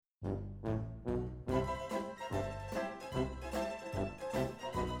Hello,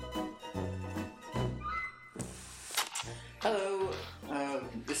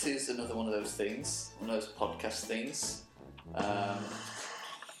 this is another one of those things, one of those podcast things.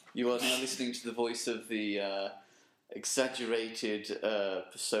 You are now listening to the voice of the exaggerated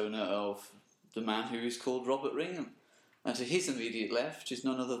persona of the man who is called Robert Ringham. And to his immediate left is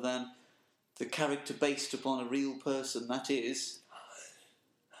none other than the character based upon a real person, that is...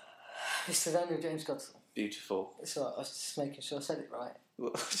 Mr. Daniel James Godson. Beautiful. It's alright, I was just making sure I said it right.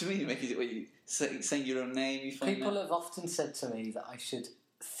 What do you mean you make it when you saying your own name? You find People have often said to me that I should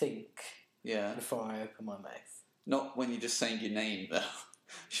think before I open my mouth. Not when you're just saying your name, though.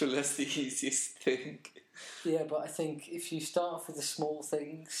 Surely that's the easiest thing. Yeah, but I think if you start off with the small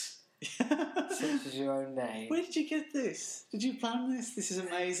things, such as your own name... Where did you get this? Did you plan this? This is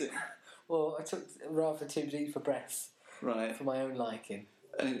amazing. Well, I took rather too deep for breath. Right. For my own liking.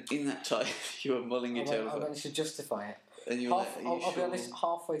 And in that time, you were mulling it over. I managed to justify it. And I'll be honest,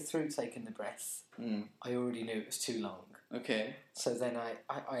 halfway through taking the breath, I already knew it was too long. Okay. So then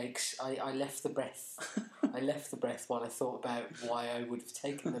I left the breath. I left the breath while I thought about why I would have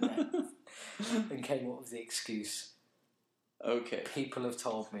taken the breath and came up with the excuse. Okay. People have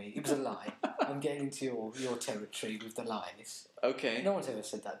told me. It was a lie. I'm getting into your territory with the lies. Okay. No one's ever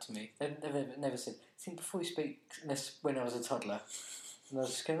said that to me. They've never said, think before you speak, unless when I was a toddler. And I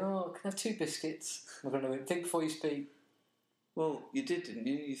was just going, can I have 2 biscuits? I'm going to think before you speak. Well, you did, didn't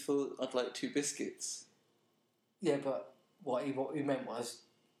you? You thought I'd like 2 biscuits. Yeah, but what he meant was,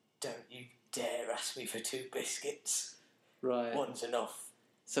 don't you dare ask me for 2 biscuits. Right. One's enough.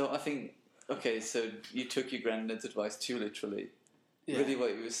 So I think, okay, so you took your granddad's advice too literally. Yeah. Really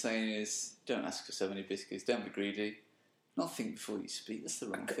what he was saying is, don't ask for so many biscuits, don't be greedy. Not think before you speak, that's the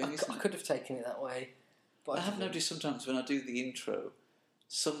wrong thing, isn't it? I could have taken it that way. But I have noticed sometimes when I do the intro,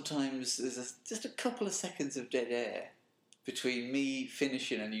 sometimes there's just a couple of seconds of dead air between me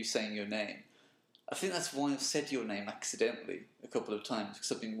finishing and you saying your name. I think that's why I've said your name accidentally a couple of times,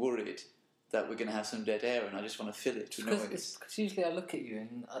 because I've been worried that we're going to have some dead air and I just want to fill it with noise. Because usually I look at you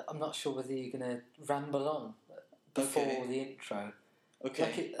and I'm not sure whether you're going to ramble on before the intro.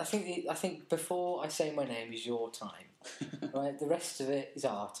 Okay. I think before I say my name is your time, right? The rest of it is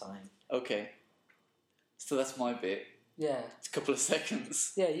our time. Okay. So that's my bit. Yeah. It's a couple of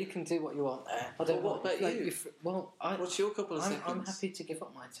seconds. Yeah, you can do what you want there. I don't what about you? What's your couple of seconds? I'm happy to give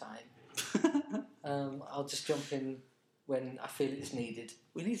up my time. I'll just jump in when I feel it's needed.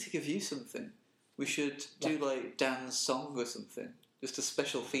 We need to give you something. We should do like Dan's song or something. Just a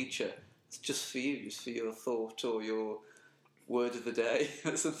special feature. It's just for you, just for your thought or your word of the day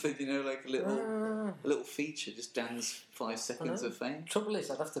or something, like a little feature, just Dan's 5 seconds of fame. Trouble is,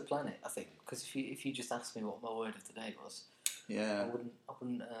 I'd have to plan it, I think, because if you just asked me what my word of the day was, I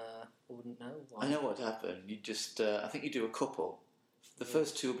wouldn't know. Why. I know what happened. You just, I think you do a couple. The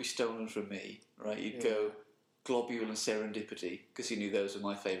first 2 will be stolen from me, right? You'd go globule and serendipity, because you knew those were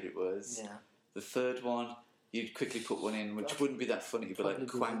my favourite words. Yeah. The third one, you'd quickly put one in, which wouldn't be that funny, but like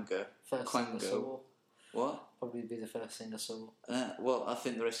quanga, quango. What? Probably be the first thing I saw. Well, I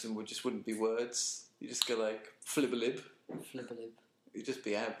think the rest of them wouldn't be words. You just go like flibberlib. Flibberlib. You'd just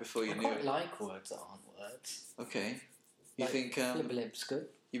be out before you knew I quite it. like words that aren't words. Okay. You think flibberlib's good?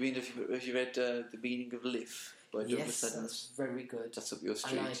 You mean have you read The Meaning of Life by Douglas Adams? That's very good. That's up your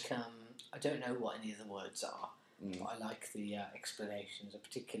street. I like. I don't know what any of the words are, but I like the explanations. A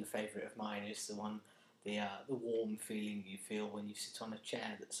particular favourite of mine is the one. The warm feeling you feel when you sit on a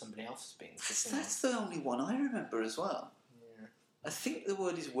chair that somebody else has been sitting on. That's the only one I remember as well. Yeah. I think the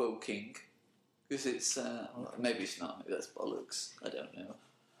word is woking, because it's... maybe it's not, maybe that's bollocks. I don't know.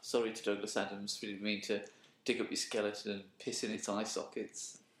 Sorry to Douglas Adams, we didn't mean to dig up your skeleton and piss in its eye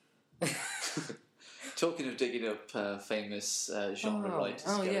sockets. Talking of digging up famous genre writers'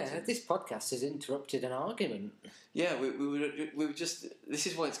 skeletons. Yeah, this podcast has interrupted an argument. Yeah, we were just... This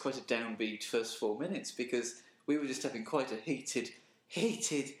is why it's quite a downbeat first 4 minutes, because we were just having quite a heated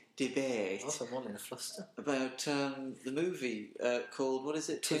debate. Also, I'm all in a fluster. About the movie called, what is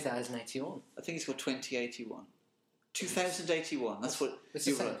it? 2081. I think it's called 2081. 2081, that's what... It's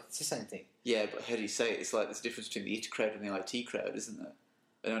the same thing. Yeah, but how do you say it? It's like there's a difference between the IT crowd and the IT crowd, isn't there?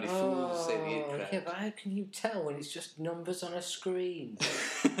 And only fools say the IT crowd. Yeah, but how can you tell when it's just numbers on a screen?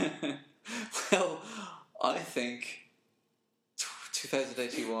 Well, I think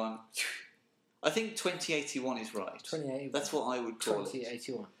 2081... I think 2081 is right. 2081. That's what I would call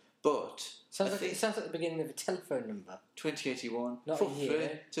 2081. it. But... It sounds like the beginning of a telephone number. 2081. Not a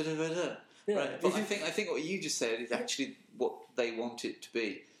year. Yeah, right, but I think what you just said is actually what they want it to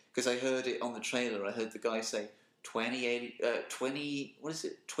be. Because I heard it on the trailer, I heard the guy say 20, what is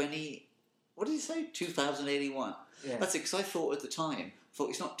it? 20, what did he say? 2081. Yeah. That's it, because I thought at the time,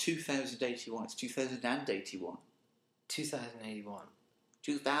 it's not 2081, it's 2081. 2081.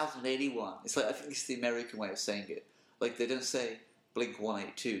 2081. It's like, I think it's the American way of saying it. Like, they don't say Blink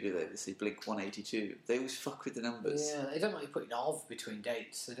 182, do they? They say Blink 182. They always fuck with the numbers. Yeah, they don't like you putting "of" between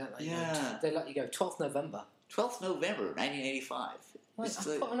dates. They don't like Yeah. they let you go 12th November. 12th November, 1985. Wait, It's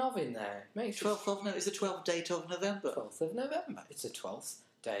I've put an "of" in there. Makes 12th of November. It's the 12th date of November. 12th of November. It's the 12th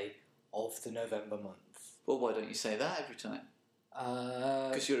day of the November month. Well, why don't you say that every time?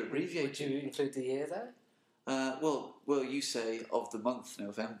 Because you're abbreviating. Would you include the year there? Well, you say of the month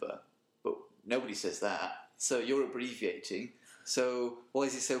November, but nobody says that. So you're abbreviating. So why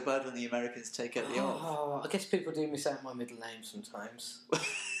is it so bad when the Americans take out the of? Oh, I guess people do miss out my middle name sometimes.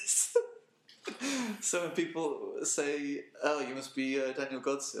 So when people say, "Oh, you must be Daniel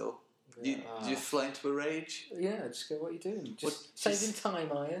Godsill," do you fly into a rage? Yeah, just go, what are you doing? Saving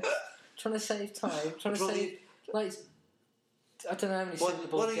time, are you? Trying to save time. Trying to save... Like, I don't know how many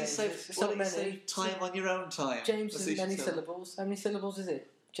syllables. What do you save time on your own time? James is many syllables. How many syllables is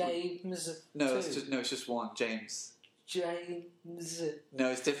it? James. No, it's just one. James. James. No,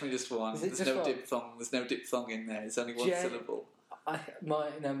 it's definitely just one. Is it There's just no one? diphthong. There's no diphthong in there. It's only one syllable.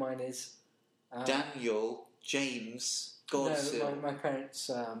 Mine is Daniel James Godsill. No, my parents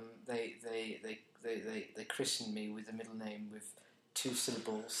they christened me with a middle name with 2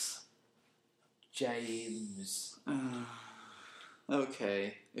 syllables. James.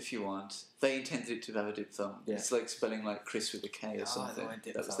 Okay, if you want. They intended it to have a diphthong. Yeah. It's like spelling like Chris with a K or something.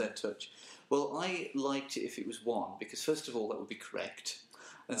 That was their touch. Well, I liked it if it was 1, because first of all, that would be correct.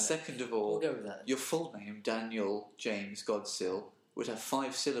 And second of all, we'll go with that. Your full name, Daniel James Godsill, would have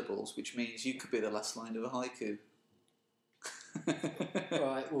 5 syllables, which means you could be the last line of a haiku.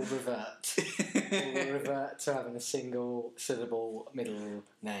 Right, we'll revert. We'll revert to having a single syllable middle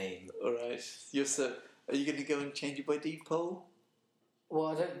name. Alright. Are you going to go and change it by deed poll? Well,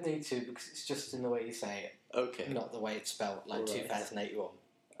 I don't need to, because it's just in the way you say it. Okay. Not the way it's spelled, like 2081.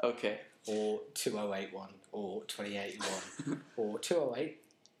 Okay. Or 2081, or 2081, or 208.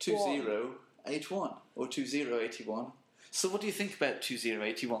 2081, or 2081. So what do you think about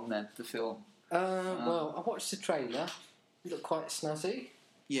 2081 then, the film? Well, I watched the trailer. It looked quite snazzy.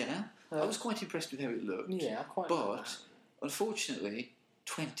 Yeah. I was quite impressed with how it looked. Yeah, I quite But, like that. Unfortunately,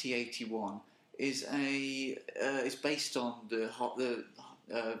 2081 is based on the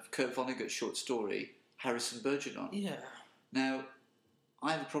Kurt Vonnegut short story, Harrison Bergeron. Yeah. Now,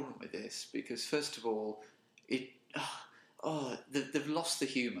 I have a problem with this because, first of all, they've lost the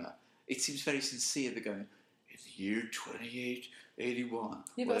humour. It seems very sincere. They're going, "It's the year 2881."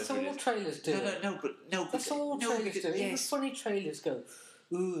 Yeah, but that's all trailers do. No, that's all trailers do. Even Yes. funny trailers go,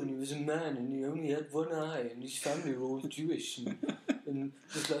 "Oh, and he was a man, and he only had one eye, and his family were all Jewish, and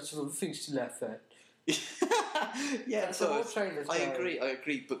there's lots of other things to laugh at." Yeah, that's all trailers do. I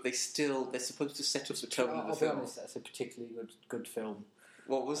agree, but they're supposed to set up the tone of the film. I'll be honest, that's a particularly good film.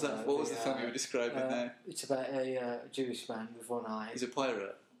 What was that? What was the film you were describing there? It's about a Jewish man with one eye. He's a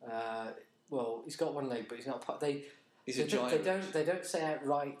pirate. Well, he's got one leg, but he's not. He's a giant. They don't say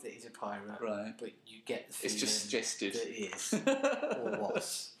outright that he's a pirate, right? But you get the feeling it's just suggested that he is or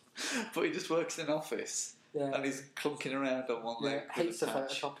was. But he just works in an office, and he's clunking around on one leg. Hates the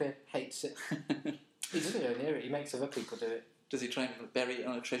photocopy. Hates it. He doesn't go near it. He makes other people do it. Does he try and bury it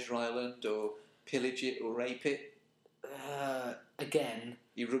on a treasure island, or pillage it, or rape it? Again,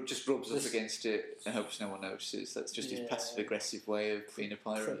 he just rubs up against it and hopes no one notices. That's just his passive-aggressive way of being a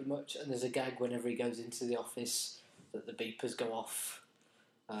pirate. Pretty much. And there's a gag whenever he goes into the office that the beepers go off.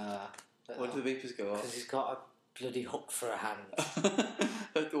 Why do the beepers go off? Because he's got a bloody hook for a hand.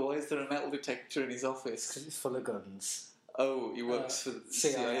 Why is there a metal detector in his office? Because it's full of guns. Oh, he works for the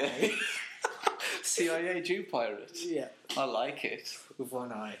CIA. CIA Jew pirate. Yeah. I like it. With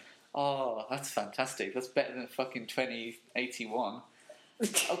one eye. Oh, that's fantastic. That's better than fucking 2081.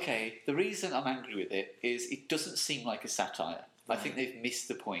 Okay, the reason I'm angry with it is it doesn't seem like a satire. Right. I think they've missed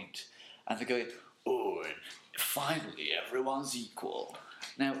the point. And they're going, "Oh, and finally everyone's equal."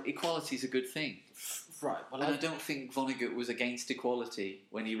 Now, equality is a good thing. Right. Well, and I don't think Vonnegut was against equality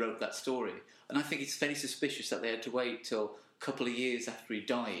when he wrote that story. And I think it's very suspicious that they had to wait till a couple of years after he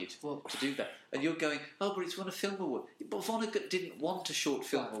died to do that. And you're going, "Oh, but it's won a film award." But Vonnegut didn't want a short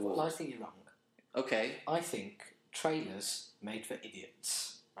film award. Well, I think you're wrong. Okay. I think trailers made for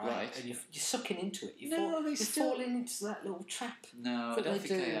idiots. Right. And you're sucking into it. You're falling into that little trap. No, I don't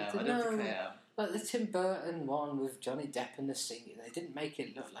think I am. Like the Tim Burton one with Johnny Depp and the singing. They didn't make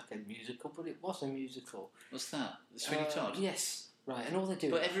it look like a musical, but it was a musical. What's that? The Sweeney Todd? Yes. Right, and all they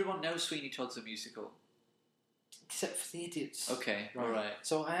do... But everyone knows Sweeney Todd's a musical. except for the idiots. Okay, alright.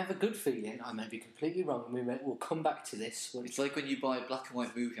 So I have a good feeling, I may be completely wrong, and we'll come back to this. It's like when you buy a black and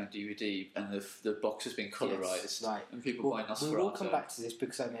white movie on DVD and the box has been colourised, Yes, right. and people buy Nosferatu. We will come back to this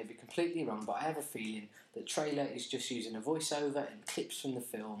because I may be completely wrong, but I have a feeling that trailer is just using a voiceover and clips from the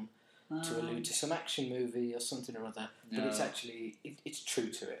film to allude to some action movie or something or other, but it's actually it's true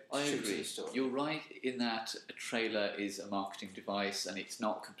to it. It's I true agree. To the story. You're right in that a trailer is a marketing device and it's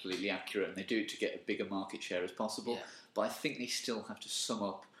not completely accurate, and they do it to get a bigger market share as possible. Yeah. But I think they still have to sum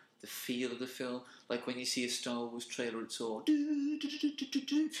up the feel of the film. Like when you see a Star Wars trailer, it's all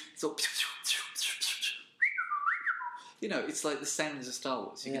it's all it's like the sounds of Star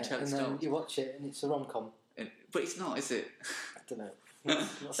Wars. You can tell it's and Star then Wars. you watch it and it's a rom-com. But it's not, is it? I don't know.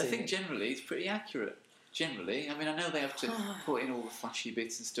 I think generally it's pretty accurate. Generally, I mean, I know they have to put in all the flashy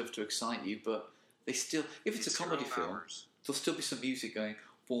bits and stuff to excite you, but they still, if it's a comedy film, there'll still be some music going.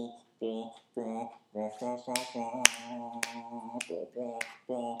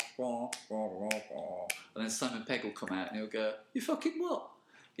 And then Simon Pegg will come out and he'll go, "You fucking what?"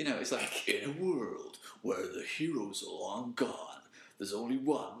 It's like, in a world where the heroes are long gone, there's only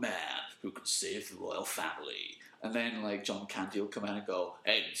one man who can save the royal family. And then, like, John Candy will come out and go,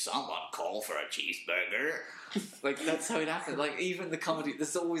 "Hey, did someone call for a cheeseburger?" Like, that's how it happens. Like, even the comedy,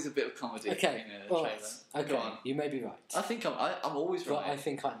 there's always a bit of comedy in a trailer. Okay, Go on. you may be right. I think I'm always But right. I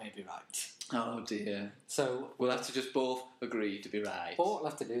think I may be right. Oh, dear. So We'll have to just both agree to be right. all we'll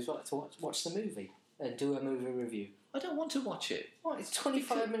have to do is watch the movie and do a movie review. I don't want to watch it. What? It's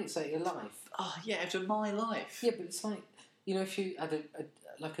 25 minutes out of your life. Oh, yeah, out of my life. Yeah, but it's like, if you had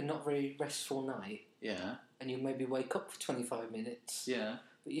a not very restful night Yeah, and you maybe wake up for 25 minutes, yeah,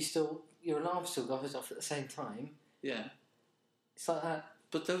 but your alarm still goes off at the same time. yeah. It's like that.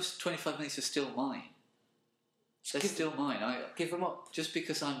 But those 25 minutes are still mine. They're still mine. Give them up. Just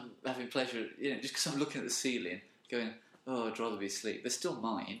because I'm having pleasure, just because I'm looking at the ceiling, going, "Oh, I'd rather be asleep." They're still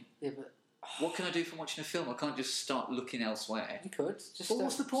mine. Yeah, but What can I do from watching a film? I can't just start looking elsewhere. you could. Just, Well,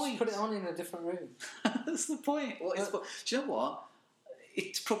 what's the point? Just put it on in a different room. That's the point. Do you know what?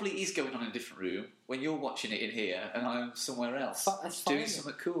 It probably is going on in a different room when you're watching it in here and I'm somewhere else That's fine. doing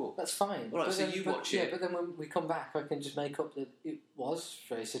something cool. That's fine. All right, But so then- you but- watch Yeah, it. but then when we come back, I can just make up that it was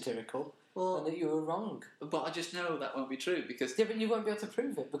very satirical Well, and that you were wrong. but I just know that won't be true because, Yeah, but you won't be able to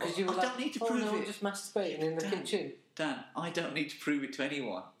prove it because you were I like, don't need to "Oh prove no, I'm it." just masturbating in the Dan. kitchen." Dan, I don't need to prove it to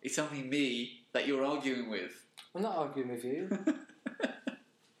anyone. It's only me that you're arguing with. I'm not arguing with you.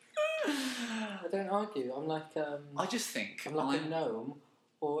 I don't argue. I'm like I just think I'm like a gnome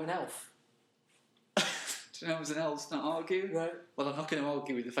or an elf. Do you know as an elf's not argue? Right. Well, I'm not going to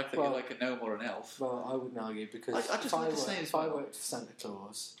argue with the fact that Well- you're like a gnome or an elf. Well, I wouldn't argue because I just want to say as if I well- worked for Santa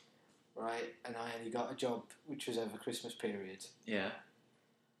Claus, right, and I only got a job which was over Christmas period, Yeah.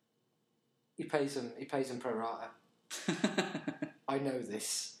 he pays them pro rata. I know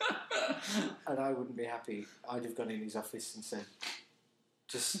this, and I wouldn't be happy. I'd have gone in his office and said,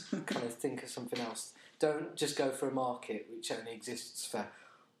 just kind of think of something else. Don't just go for a market which only exists for,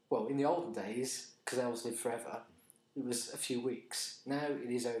 well, in the olden days, because elves live forever, it was a few weeks. Now it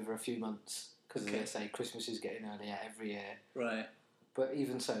is over a few months, because Okay. they say Christmas is getting earlier every year. Right. But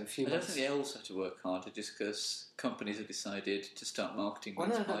even so, a few I don't months... think the elves have to work harder just because companies have decided to start marketing Well,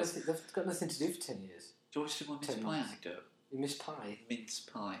 mince no, pies. they've got nothing to do for 10 years. Do you want to do one mince 10 pie months. anecdote? You miss pie. Mince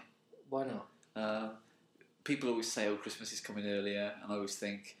pie. Why not? People always say, "Oh, Christmas is coming earlier," and I always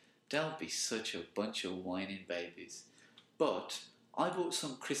think, "They'll be such a bunch of whining babies." But I bought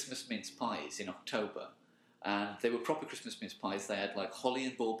some Christmas mince pies in October, and they were proper Christmas mince pies. They had like holly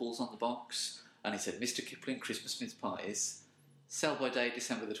and baubles on the box, and it said, "Mr. Kipling Christmas mince pies, sell by date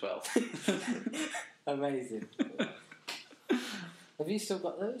December the 12th." Amazing. Have you still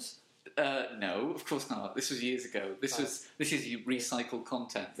got those? No, of course not. This was years ago. This is recycled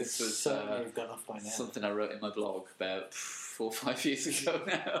content. This was certainly have gone off by now. something I wrote in my blog about 4 or 5 years ago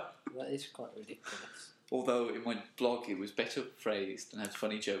now. That is quite ridiculous. Although in my blog it was better phrased and had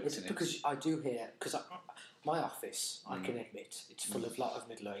funny jokes It's in it. because I do hear, because my office, I can admit, it's full of a lot of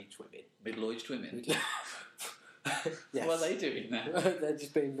middle-aged women. Middle-aged women. Yes. What are they doing now? They're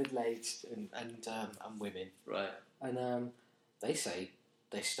just being middle-aged and women. Right. And they say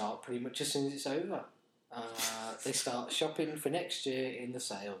they start pretty much as soon as it's over. They start shopping for next year in the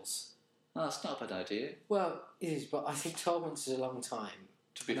sales. Oh, that's not a bad idea. Well, it is, but I think 12 months is a long time.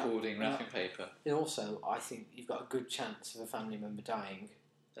 To be No, hoarding no. wrapping paper. And also, I think you've got a good chance of a family member dying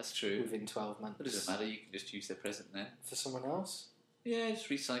That's true. within 12 months. It doesn't matter, you can just use their present then. For someone else? Yeah, just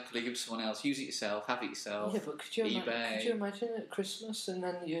recycle it, give it to someone else, use it yourself, have it yourself. Yeah, but could you eBay. imagine at Christmas and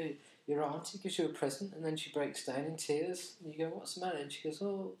then your auntie gives you a present and then she breaks down in tears and you go, "What's the matter?" And she goes,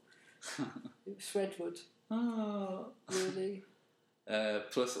 "Oh, it was Redwood." Oh. Really?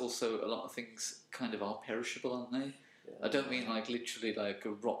 Plus, also, a lot of things kind of are perishable, aren't they? Yeah. I don't mean like literally like a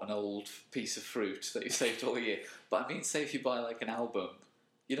rotten old piece of fruit that you saved all year, but I mean, say if you buy like an album,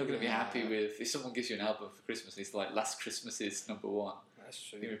 you're not going to be happy with if someone gives you an album for Christmas and it's like Last Christmas's #1. That's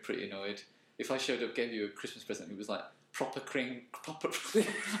true. You'd be pretty annoyed. If I showed up, gave you a Christmas present, and it was like proper.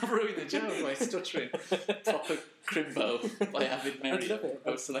 I've ruined the joke by stuttering. Proper Crimbo by Avid Merry, I'd love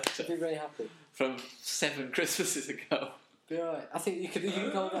it. Selector I'd be very happy. from 7 Christmases ago. Be alright. I think you can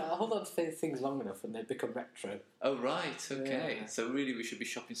hold on to things long enough and they become retro. Oh right, okay. Yeah. So really, we should be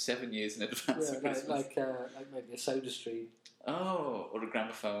shopping 7 years in advance of Christmas. like maybe a Soda Stream. Oh, or a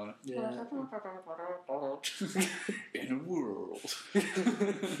gramophone. Yeah. In a world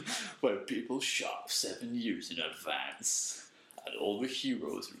where people shop 7 years in advance and all the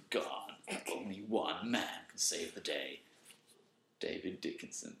heroes are gone, only one man can save the day. David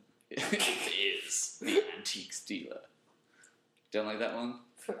Dickinson is the antiques dealer. Don't like that one?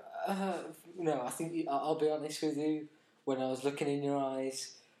 No, I think I'll be honest with you. When I was looking in your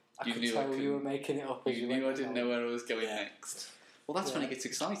eyes, I could tell you were making it up as you knew went I didn't know where I was going next. Well, that's when it gets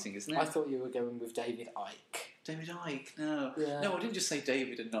exciting, isn't it? I thought you were going with David Icke. David Icke, no. Yeah. No, I didn't just say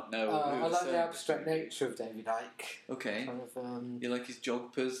David and not know. I like the abstract nature of David Icke. Okay. Kind of, you like his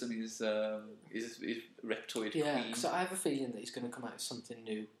jogpers and his reptoid yeah, queen? because I have a feeling that he's going to come out with something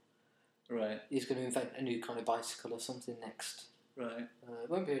new. Right. He's going to invent a new kind of bicycle or something next. Right. It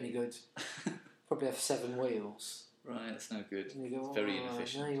won't be any good. Probably have 7 wheels. Right, that's no good. And you go, it's very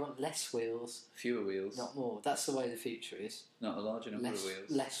inefficient. No, you want less wheels. Fewer wheels. Not more. That's the way the future is. Not a larger number of wheels.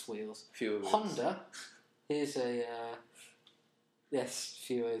 Less wheels. Fewer wheels. Honda, here's a... yes,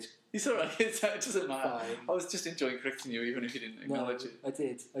 fewer. It's alright, it doesn't matter. Fine. I was just enjoying correcting you even if you didn't acknowledge it.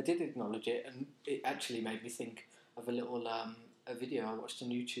 I did acknowledge it, and it actually made me think of a little a video I watched on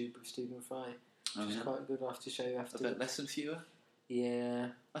YouTube with Stephen Fry. Which is quite good. I'll have to show you after. A bit less than fewer? Yeah.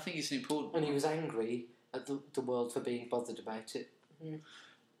 I think it's an important And he was angry at the world for being bothered about it.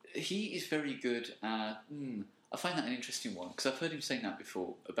 He is very good at... I find that an interesting one, because I've heard him saying that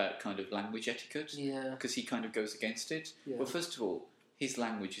before, about kind of language etiquette. Yeah. Because he kind of goes against it. Yeah. Well, first of all, his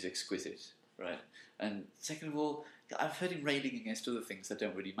language is exquisite, right? And second of all, I've heard him railing against other things that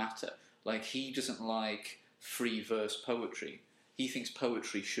don't really matter. Like, he doesn't like free verse poetry. He thinks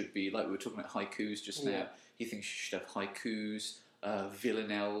poetry should be, like we were talking about haikus just now, he thinks you should have haikus,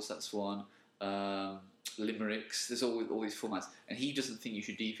 villanelles, that's one, limericks, there's all these formats. And he doesn't think you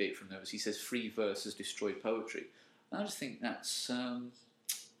should deviate from those. He says free verse has destroyed poetry. And I just think that's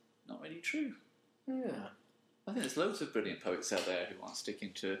not really true. Yeah. I think there's loads of brilliant poets out there who aren't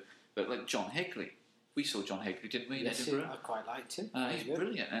sticking to... But like John Higley. We saw John Higley, didn't we, in Edinburgh? I quite liked him. He's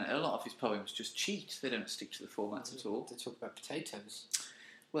brilliant, and a lot of his poems just cheat. They don't stick to the formats at all. They talk about potatoes.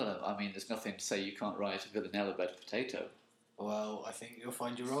 Well, I mean, there's nothing to say you can't write a villanelle about a potato. Well, I think you'll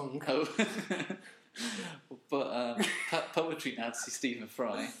find you're wrong. Oh. But poetry Nazi Stephen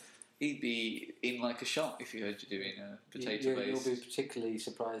Fry, he'd be in like a shop if you heard you doing a potato-based... You'll be particularly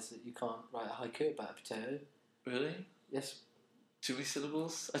surprised that you can't write a haiku about a potato. Really? Yes. Too many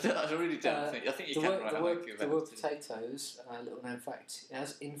syllables? I really don't think... I think you can write a haiku about the word potatoes, little known fact, it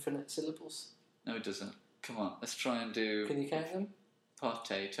has infinite syllables. No, it doesn't. Come on, let's try and do... Can you count them?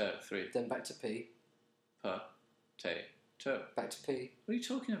 Potato, 3. Then back to P. Potato. Back to P. What are you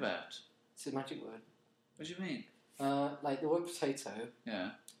talking about? It's a magic word. What do you mean? Like the word potato,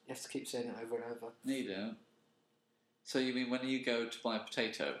 Yeah. you have to keep saying it over and over. No, you don't. So you mean when you go to buy a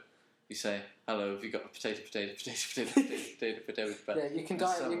potato, you say, "Hello, have you got a potato?" Yeah, you can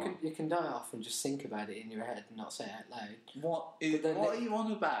you can die off and just think about it in your head and not say it out loud. What are you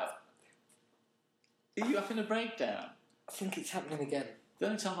on about? Are you having a breakdown? I think it's happening again. The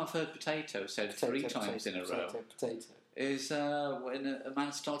only time I've heard potato said 3 times in a row is when a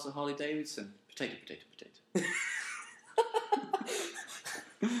man starts a Harley Davidson. Potato.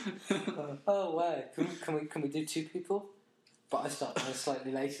 Oh wow! Can we do 2 people? But I start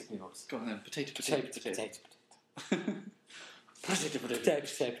slightly later than yours. Go on then. Potato. Potato.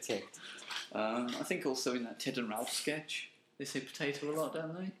 I think also in that Ted and Ralph sketch, they say potato a lot,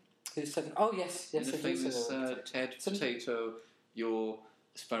 don't they? Who's said? Oh yes. In the famous Ted potato, your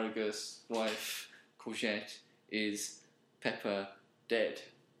asparagus wife courgette is pepper dead.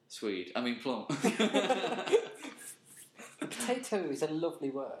 Swede. I mean plum. Potato is a lovely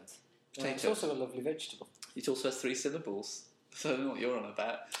word. Potato. It's also a lovely vegetable. It also has 3 syllables. So I don't know what you're on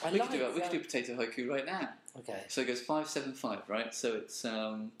about. We could do potato haiku right now. Okay. So it goes 5, 7, 5, right? So it's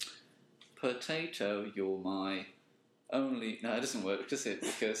potato, you're my only... No, it doesn't work, does it?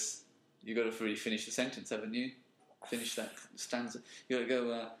 Because you've got to really finish the sentence, haven't you? Finish that stanza. You've got to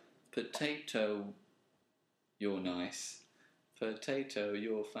go, potato, you're nice. Potato,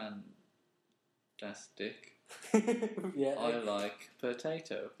 you're fantastic. Yeah. I like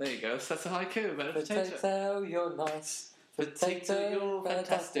potato. There you go. So that's a haiku about a potato. Potato, you're nice. Potato, you're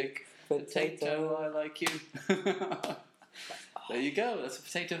fantastic. Potato, I like you. There you go. That's a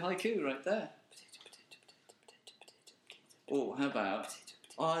potato haiku right there. Oh, how about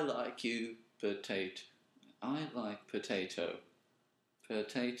I like you, potato. I like potato.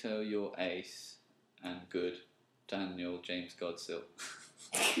 Potato, you're ace and good. Daniel James Godsill.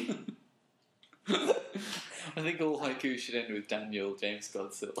 I think all haikus should end with Daniel James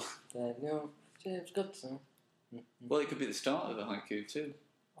Godsill. Daniel James Godsill. Well, it could be the start of a haiku too.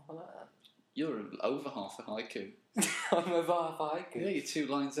 I like that. You're over half a haiku. I'm over half a haiku. Yeah, you're 2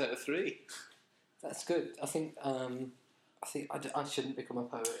 lines out of 3. That's good. I think I shouldn't become a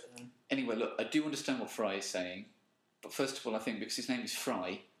poet then. Anyway, look, I do understand what Fry is saying, but first of all, I think because his name is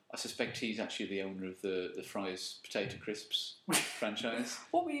Fry, I suspect he's actually the owner of the Fry's Potato Crisps franchise.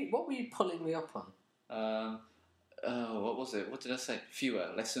 What were you pulling me up on? What was it? What did I say?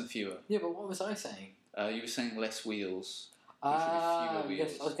 Less than fewer. Yeah, but what was I saying? You were saying less wheels. Ah, fewer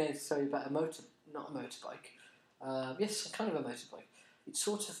yes, wheels. I was going to tell you about not a motorbike. Yes, kind of a motorbike. It's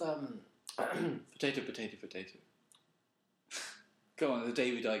sort of Potato. Go on, the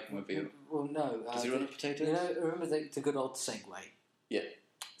David Icke mobile. Well, no. Does he run on potatoes? You know, remember the good old Segway? Yeah.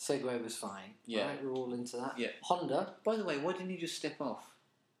 Segway was fine. Yeah. Right, we're all into that. Yeah. Honda. By the way, why didn't you just step off?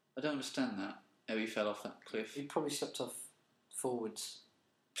 I don't understand that. How he fell off that cliff. He probably stepped off forwards.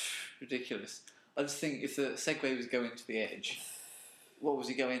 Ridiculous. I just think if the Segway was going to the edge, what was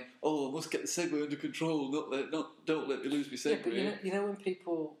he going? Oh, I must get the Segway under control. Don't let me lose my Segway. Yeah, but you know when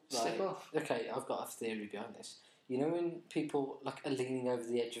people Step off. Okay, I've got a theory behind this. You know when people are leaning over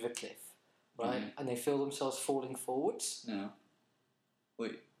the edge of a cliff, right, and they feel themselves falling forwards. No.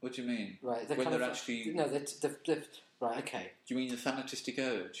 Wait, what do you mean? Right, when they're actually. No, they're right. Okay. Do you mean the fanatistic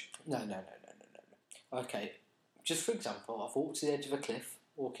urge? No. Okay, just for example, I've walked to the edge of a cliff,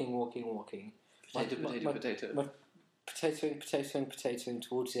 walking. Potato. Potatoing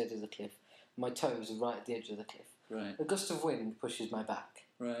towards the edge of the cliff. My toes are right at the edge of the cliff. Right. A gust of wind pushes my back.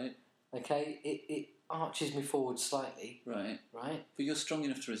 Right. Okay, it arches me forward slightly. Right. Right. But you're strong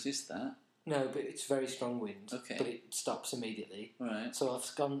enough to resist that. No, but it's very strong wind. Okay. But it stops immediately. Right. So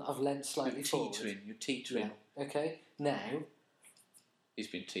I've leant slightly forward. You're teetering. Yeah. Okay. Now. He's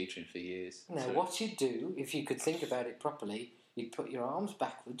been teetering for years. Now, what you'd do, if you could think about it properly, you'd put your arms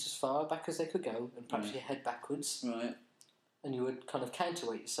backwards, as far back as they could go, and perhaps your head backwards. Right. And you would kind of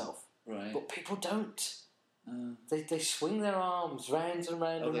counterweight yourself. Right. But people don't. They swing their arms round and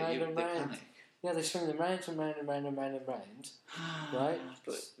round and round and round. Panic. Yeah, they swing them round and round and round and round and round. Right?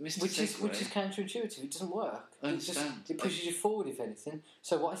 But which is counterintuitive. It doesn't work. I understand. It pushes you forward, if anything.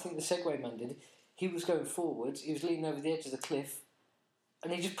 So what I think the Segway man did, he was going forwards, he was leaning over the edge of the cliff,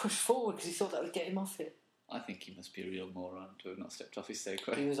 and he just pushed forward because he thought that would get him off it. I think he must be a real moron to have not stepped off his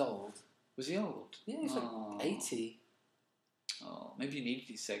Segway. He was old. Was he old? Yeah, he was like 80. Oh, maybe he needed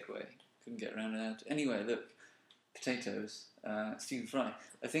his Segway. Couldn't get around without. Anyway, look, potatoes. Stephen Fry.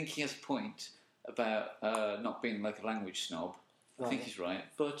 I think he has a point about not being like a language snob. I think he's right.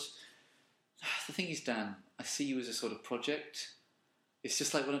 But the thing is, Dan, I see you as a sort of project. It's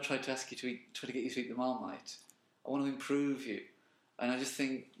just like when I tried to ask you try to get you to eat the Marmite. I want to improve you. And I just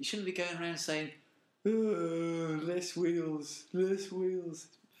think you shouldn't be going around saying, oh, less wheels,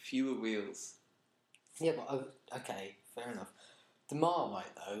 fewer wheels. Yeah, but okay, fair enough. The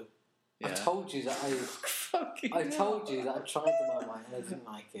Marmite, though, yeah. I told you that I told you that I tried the Marmite and I didn't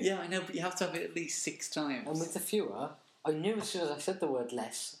like it. Yeah, I know, but you have to have it at least 6 times. And with the fewer, I knew as soon as I said the word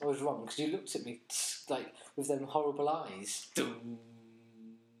less, I was wrong because you looked at me like with them horrible eyes. Dum,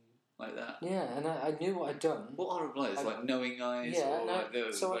 like that. Yeah, and I knew what I'd done. What horrible eyes? Like knowing eyes? Yeah, or no.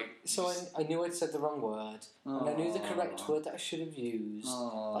 like I knew I'd said the wrong word, and I knew the correct word that I should have used.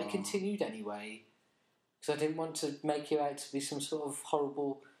 I continued anyway because I didn't want to make you out to be some sort of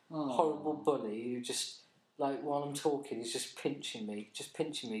horrible bully who just like while I'm talking is just pinching me.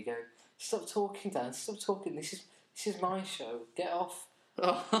 Go, stop talking, Dan. Stop talking. This is my show. Get off.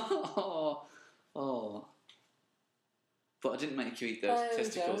 Oh. But I didn't make you eat those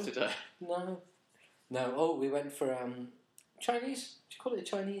testicles today. No. Oh, we went for Chinese. Do you call it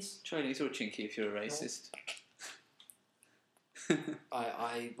Chinese? Chinese or chinky if you're a racist.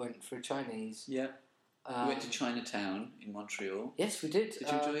 I went for Chinese. Yeah. We went to Chinatown in Montreal. Yes, we did.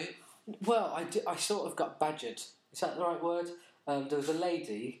 Did you enjoy it? Well, I sort of got badgered. Is that the right word? There was a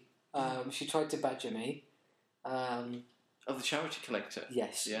lady. She tried to badger me. Of the charity collector?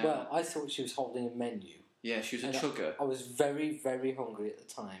 Yes. Yeah. Well, I thought she was holding a menu. Yeah, she was a And chugger. I was very, very hungry at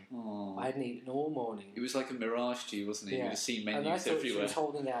the time. Oh. I hadn't eaten all morning. It was like a mirage to you, wasn't it? Yeah. You'd have seen And I menus thought everywhere. she was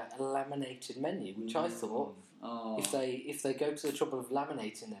holding out a laminated menu, which I thought, if they go to the trouble of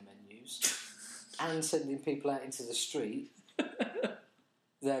laminating their menus and sending people out into the street,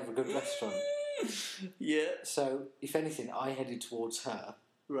 they have a good restaurant. Yeah. So, if anything, I headed towards her.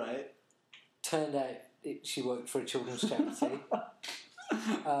 Right. Turned out she worked for a children's charity.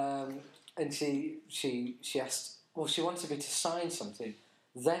 And she asked, well, she wanted me to sign something,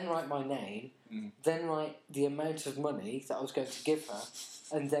 then write my name, then write the amount of money that I was going to give her,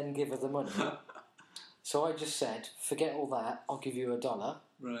 and then give her the money. So I just said, forget all that, I'll give you $1.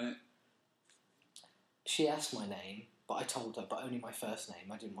 Right. She asked my name, but I told her, but only my first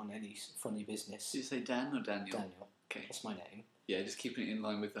name. I didn't want any funny business. Did you say Dan or Daniel? Daniel. Okay. That's my name. Yeah, just keeping it in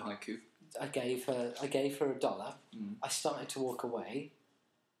line with the haiku. I gave her $1. I started to walk away.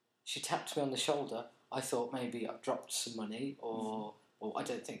 She tapped me on the shoulder. I thought maybe I've dropped some money, or I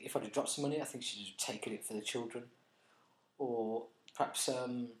don't think, if I'd have dropped some money, I think she'd have taken it for the children. Or perhaps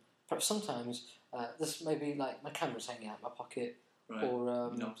sometimes there's maybe like my camera's hanging out in my pocket, Right.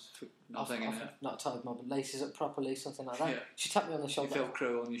 or not hanging out. not tied my laces up properly, something like that. Yeah. She tapped me on the shoulder.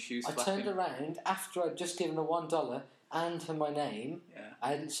 Velcro on your shoes. I turned around after I'd just given her $1 and her my name. Yeah.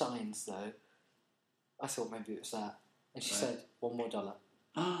 I hadn't signed though. I thought maybe it was that, and she said $1 more.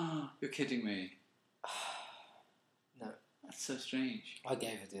 Ah, you're kidding me. No. That's so strange. I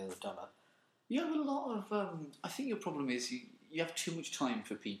gave her the other $1. You have a lot of. I think your problem is you have too much time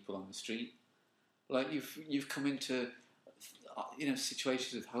for people on the street. Like you've come into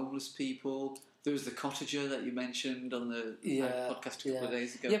situations with homeless people. There was the cottager that you mentioned on the podcast a couple of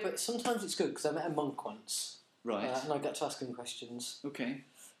days ago. Yeah, but sometimes it's good because I met a monk once, right? And I got to ask him questions. Okay.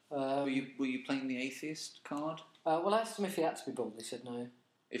 Were you playing the atheist card? Well, I asked him if he had to be bald. He said no.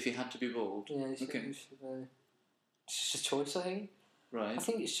 If he had to be bald? Yeah, he said, okay. It's just a choice, I think. Right. I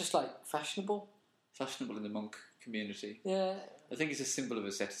think it's just like fashionable. Fashionable in the monk community. Yeah. I think it's a symbol of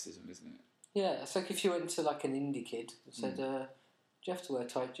asceticism, isn't it? Yeah, it's like if you went to like an indie kid and said, do you have to wear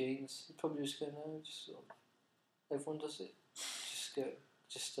tight jeans? He'd probably just go, no, just sort of, everyone does it.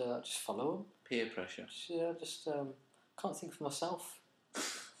 Just follow them. Peer pressure. Can't think for myself.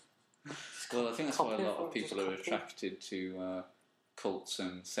 Well, I think that's why a lot of people are attracted to cults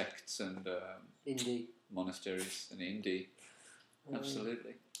and sects and indie monasteries and indie.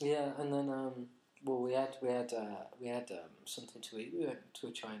 Absolutely. Yeah, and then we had something to eat. We went to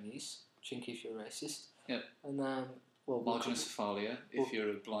a Chinese. Chinky if you're a racist. Yeah. And marginocephalia if you're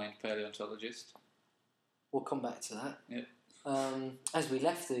a blind paleontologist. We'll come back to that. Yeah. As we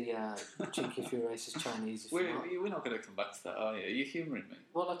left the Chinky if you're a racist Chinese. We're not going to come back to that, are you? Are you humouring me?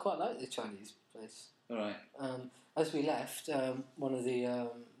 Well, I quite like the Chinese place. All right. As we left, one of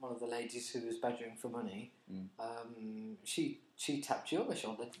the ladies who was badgering for money, she tapped you on the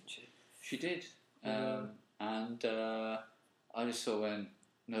shoulder, didn't she? She did. And I just sort of went,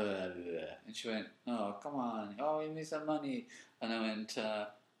 no, and she went, oh, come on, oh, you need some money. And I went,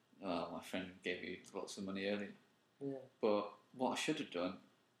 my friend gave me lots of money earlier. Yeah. But what I should have done,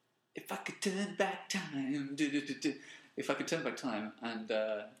 if I could turn back time, if I could turn back time and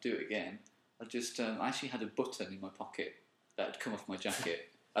do it again, I actually had a button in my pocket that had come off my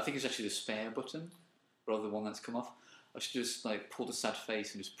jacket. I think it's actually the spare button, rather than one that's come off. I should just pulled a sad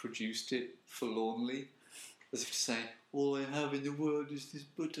face and just produced it forlornly, as if to say, all I have in the world is this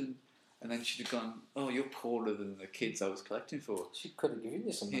button. And then she'd have gone, oh, you're poorer than the kids I was collecting for. She could have given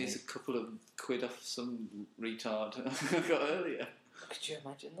you some money. Here's a couple of quid off some retard I got earlier. Could you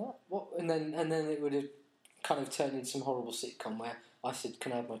imagine that? What? And then it would have kind of turned into some horrible sitcom where I said,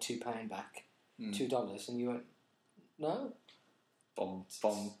 can I have my £2 back? $2, and you went, no. Bom,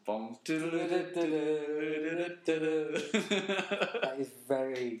 bom, bom. That is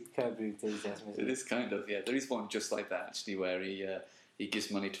very Curb Your Enthusiasm, isn't it? It is kind of, yeah. There is one just like that, actually, where he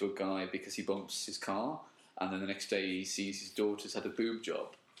gives money to a guy because he bumps his car, and then the next day he sees his daughter's had a boob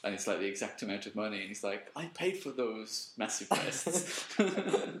job, and it's like the exact amount of money, and he's like, I paid for those massive breasts.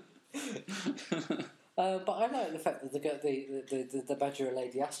 But I like the fact that the badger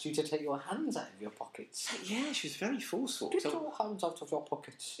lady asked you to take your hands out of your pockets. Yeah, she was very forceful. Get your hands out of your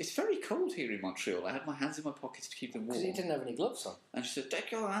pockets. It's very cold here in Montreal. I had my hands in my pockets to keep them warm. Because you didn't have any gloves on. And she said, take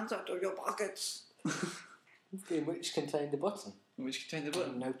your hands out of your pockets. In which contained the button. In which contained the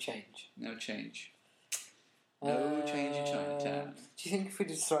button. No change. No change. No change in Chinatown. Do you think if we'd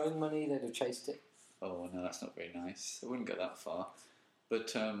have thrown money, they'd have chased it? Oh, no, that's not very nice. I wouldn't go that far.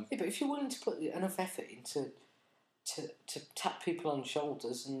 But yeah, but if you're willing to put enough effort into to tap people on the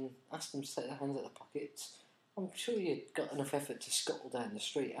shoulders and ask them to take their hands out of their pockets, I'm sure you've got enough effort to scuttle down the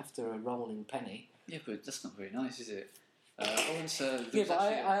street after a rolling penny Yeah, but that's not very nice, is it? And so Yeah, but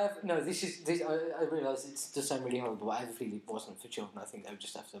I have no. I realise it does sound really horrible. But I have a feeling it wasn't for children. I think they were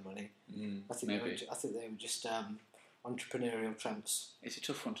just after money. I think they were just entrepreneurial tramps. It's a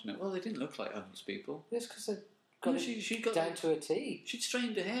tough one to know. Well, they didn't look like homeless people. Yes, because they got she got down to a T. She'd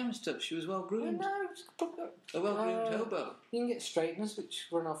straightened her hair and stuff. She was well groomed. No, A well groomed hobo. You can get straighteners which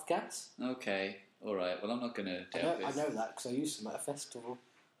run off gas. Okay, all right. Well, I'm not going to doubt this. I know that because I used them at a festival.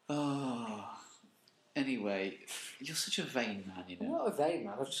 Oh. Anyway, you're such a vain man, you know. I'm not a vain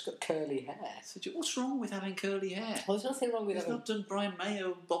man. I've just got curly hair. What's wrong with having curly hair? Well, there's nothing wrong with It's not done Brian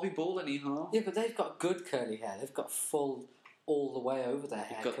Mayo, Bobby Ball any harm. Yeah, but they've got good curly hair. They've got full all the way over their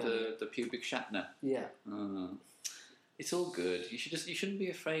hair. You've got the pubic Shatner. Yeah. It's all good. You shouldn't be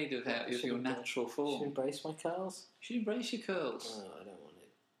afraid of your natural form. You should embrace my curls. You should embrace your curls. Oh, I don't want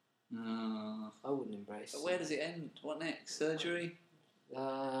it. I wouldn't embrace it. Where does it end? What next? Surgery?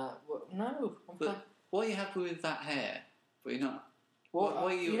 No. Why are you happy with that hair? But you're not. Well,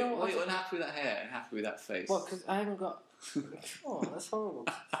 why are you unhappy with that hair and happy with that face? Well, because I haven't got. Oh, that's horrible.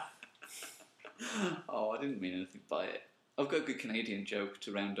 Oh, I didn't mean anything by it. I've got a good Canadian joke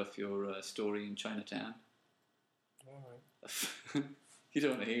to round off your story in Chinatown. Alright. You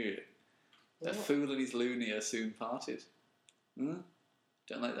don't want to hear it. A fool and his loony are soon parted.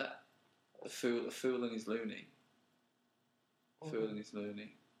 Don't like that? A fool and his loony. Fool and his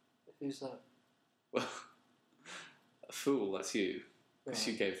loony. Who's that? Well, a fool, that's you, because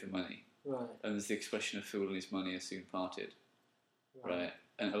you gave the money. Right. And there's the expression a fool and his money are soon parted. Right.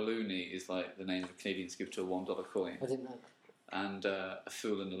 And a loony is like the name the Canadians give to a $1 coin. I didn't know that. And a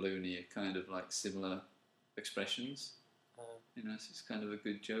fool and a loony are kind of like similar expressions. You know, so it's kind of a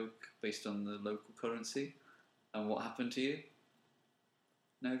good joke based on the local currency. And what happened to you?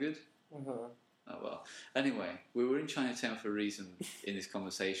 No good? Oh well. Anyway, we were in Chinatown for a reason in this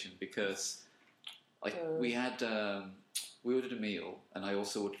conversation because we ordered a meal and I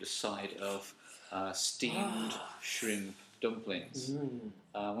also ordered a side of steamed shrimp dumplings.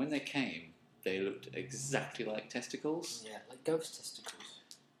 When they came, they looked exactly like testicles. Yeah, like ghost testicles.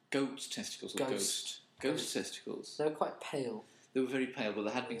 Goat's testicles or ghost testicles. They were quite pale. They were very pale, but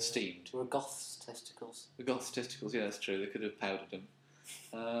they had been steamed. They were goth's testicles. The goth's testicles, yeah, that's true. They could have powdered them.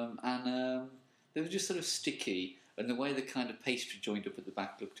 And they were just sort of sticky, and the way the kind of pastry joined up at the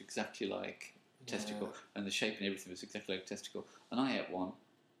back looked exactly like a testicle, and the shape and everything was exactly like a testicle. And I ate one.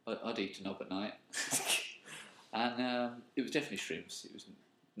 I'd eat a knob at night. And it was definitely shrimps. It was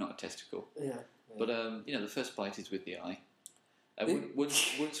not a testicle. Yeah. But, you know, the first bite is with the eye.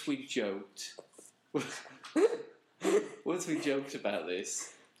 Once we joked... Once we joked about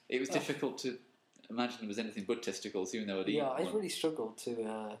this, it was difficult to imagine there was anything but testicles, even though I'd eaten one. I really struggled to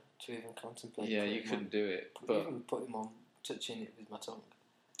even contemplate. Yeah, you couldn't do it. But even put him on touching it with my tongue.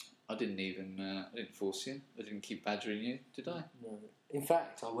 I didn't force you. I didn't keep badgering you, did I? No. In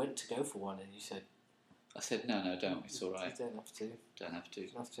fact, I went to go for one, and you said. I said no, don't. It's all right. You don't have to. Don't have to. You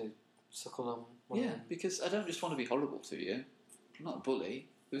don't have to suckle on one. Yeah, because I don't just want to be horrible to you. I'm not a bully.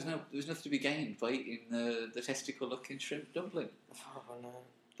 There was nothing to be gained by eating the testicle-looking shrimp dumpling. Oh no!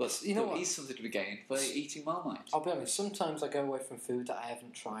 But you know what? There is something to be gained by eating Marmite. I'll be honest. Sometimes I go away from food that I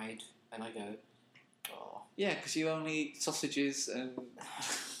haven't tried, and I go, oh. Yeah, because you only eat sausages and.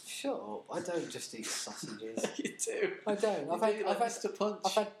 Shut up! I don't just eat sausages. You do. I don't.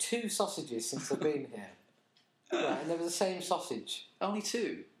 I've had 2 sausages since I've been here. Right, and they were the same sausage. Only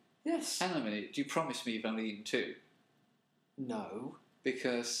 2? Yes. Hang on a minute. Do you promise me you've only eaten 2? No.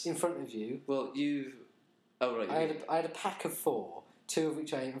 Because in front of you. Well, you've. Oh right. I had a pack of 4, 2 of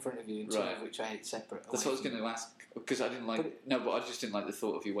which I ate in front of you, and 2 of which I ate separate. That's what I was going to ask because I didn't like. But I just didn't like the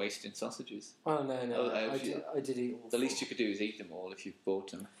thought of you wasting sausages. Oh no! I did eat all. The least you could do is eat them all if you've bought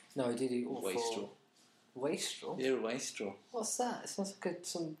them. No, I did eat all 4. Wastrel. Wastrel? You're a wastrel. What's that? It sounds like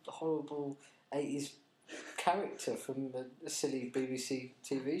some horrible 80s character from a silly BBC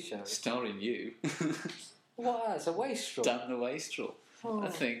TV show. Starring you. What? It's a wastrel? Dan the wastrel. Oh. I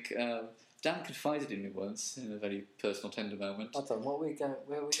think Dan confided in me once in a very personal, tender moment. I don't know.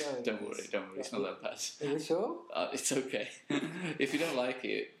 Where are we going? Don't worry. It's not that bad. Are you sure? It's okay. If you don't like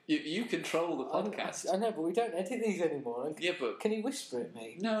it, you control the podcast. I know, but we don't edit these anymore. Yeah, but can you whisper at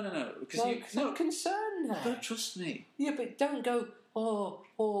me? No. I'm concerned now. Don't trust me. Yeah, but don't go.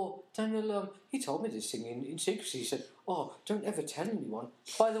 Oh, Daniel. He told me this thing in secrecy. He said, "Oh, don't ever tell anyone."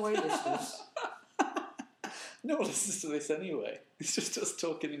 By the way, listeners. No one listens to this anyway. It's just us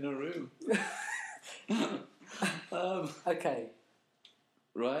talking in a room. Okay.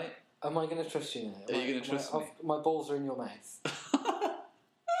 Right? Am I going to trust you now? Are you going to trust me? My balls are in your mouth.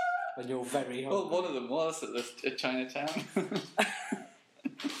 And you're very hungry. Well, one of them was at Chinatown.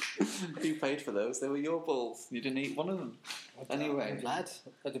 You paid for those. They were your balls. You didn't eat one of them. Anyway. I'm glad.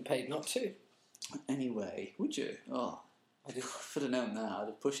 I'd have paid not to. Anyway, would you? Oh, I did. if I'd have known that, I'd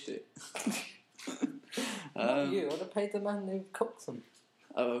have pushed it. Not you. I'd have paid the man who cooked them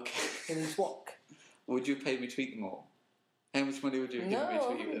Oh, okay. in his wok. Would you have paid me to eat them all? How much money would you have No,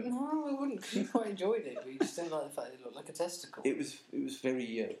 given me to eat them? I wouldn't, because you quite enjoyed it, but you just don't like the fact it looked like a testicle. It was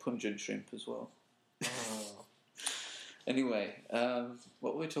very pungent shrimp as well. Oh. Anyway,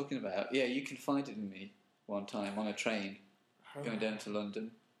 what were we talking about? Yeah, you confided in me one time on a train going down to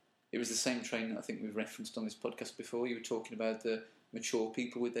London. It was the same train that I think we've referenced on this podcast before. You were talking about the mature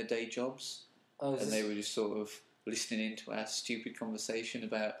people with their day jobs, and they were just sort of listening into our stupid conversation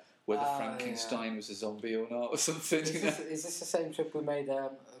about whether Frankenstein was a zombie or not, or something. Is this the same trip we made?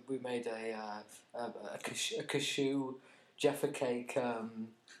 We made a cashew Jaffa cake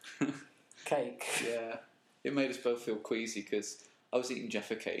cake. Yeah, it made us both feel queasy because I was eating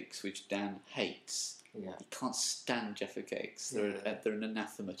Jaffa cakes, which Dan hates. Yeah. He can't stand Jaffa cakes. They're an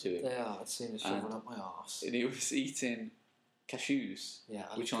anathema to him. They are. I've seen it shoving up my arse. And he was eating cashews, Yeah,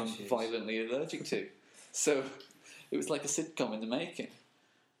 which I'm violently allergic to. So it was like a sitcom in the making.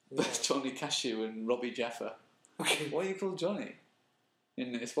 Yeah. Johnny Cashew and Robbie Jaffa. Okay. Why are you called Johnny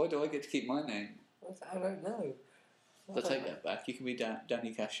in this? Why do I get to keep my name? I don't know. I'll take that back. You can be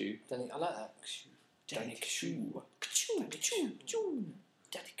Danny Cashew. I like that. Danny Cashew.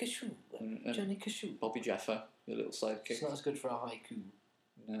 Danny Cashew. And Johnny Cashew. Bobby Jaffa, your little sidekick. It's not as good for a haiku.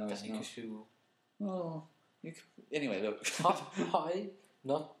 No, it's Danny not. Cashew. Oh, anyway, look. Hi,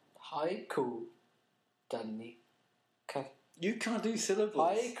 not haiku. Danny You can't do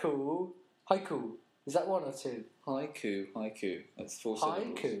syllables. Haiku. Is that one or two? Haiku. That's 4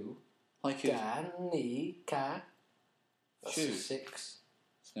 syllables. Haiku. Danny That's Shoe. 6.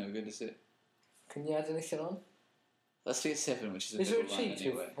 It's no good, is it? Can you add anything on? Let's do 7, which is a Is there a middle line cheat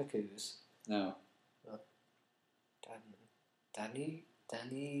anyway. of haikus? No. Danny.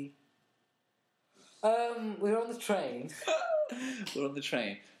 We're on the train. We're on the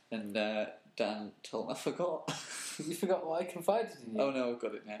train, and Dan told me. I forgot. You forgot what I confided in you. Oh no, I've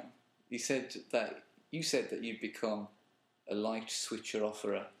got it now. You said that you'd become a light switcher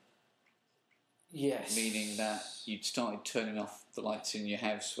offerer, Yes. meaning that you'd started turning off the lights in your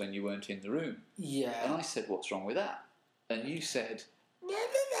house when you weren't in the room. Yeah. And I said, "What's wrong with that?" And you said,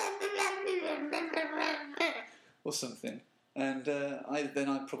 or something. And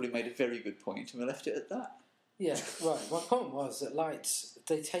I probably made a very good point, and we left it at that. Yeah, right. My point was that lights,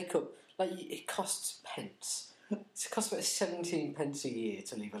 they take up, it costs pence. It costs about 17 pence a year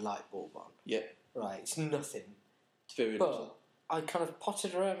to leave a light bulb on. Yeah. Right, it's nothing. It's very But little. I kind of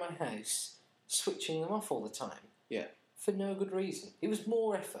potted around my house, switching them off all the time. Yeah. For no good reason. It was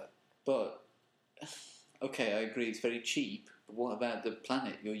more effort. But, okay, I agree, it's very cheap. But what about the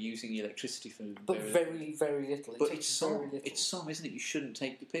planet? You're using electricity for... But very, very little. But takes it's very some, little. it's some, isn't it? You shouldn't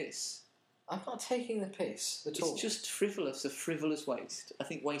take the piss. I'm not taking the piss at all. It's just frivolous, a frivolous waste. I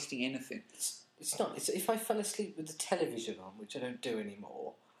think wasting anything. It's not. If I fell asleep with the television on, which I don't do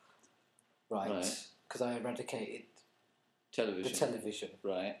anymore, right? Because I eradicated Television. the television.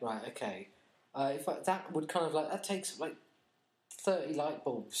 Right. Right, okay. That would kind of that takes 30 light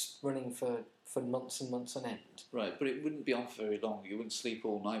bulbs running for months and months on end. Right, but it wouldn't be on for very long. You wouldn't sleep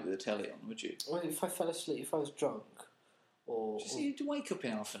all night with the telly on, would you? Well, if I fell asleep, if I was drunk, You'd wake up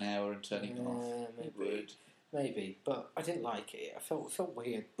in half an hour and turn it off. Maybe. You would. Maybe, but I didn't like it. I felt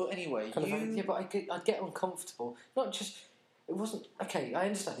weird. But anyway, But I'd get uncomfortable. Not just... It wasn't... Okay, I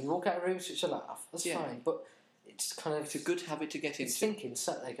understand. You walk out of a room, switch a light off. That's fine, but it's kind of... It's a good habit to get into. It's thinking,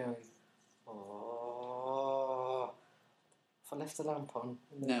 sat there going... Oh... If I left the lamp on...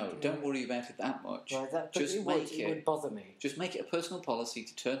 No, don't worry about it that much. Right, it would bother me. Just make it a personal policy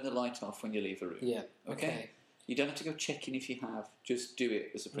to turn the light off when you leave a room. Yeah, Okay? You don't have to go checking if you have. Just do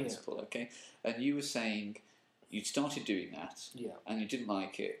it as a principle, okay? And you were saying you'd started doing that, and you didn't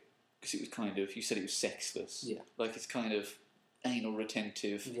like it because it was kind of, you said it was sexless. Yeah. Like it's kind of anal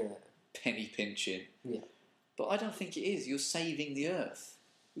retentive, penny pinching. Yeah. But I don't think it is. You're saving the Earth.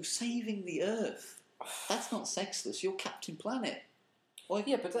 You're saving the Earth. That's not sexless. You're Captain Planet. Well,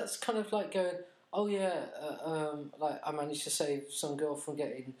 yeah, but that's kind of like going, oh yeah, I managed to save some girl from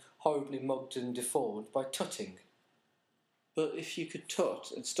getting horribly mugged and deformed by tutting. But if you could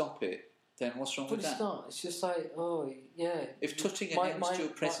tut and stop it, then what's wrong with that? But it's not. It's just like, oh, yeah. If tutting enhanced your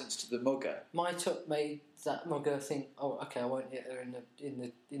presence to the mugger... My tut made that mugger think, oh, okay, I won't hit her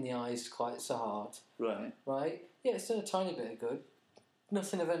in the eyes quite so hard. Right. Right? Yeah, it's done a tiny bit of good.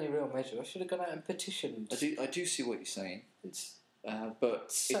 Nothing of any real measure. I should have gone out and petitioned. I do see what you're saying. It's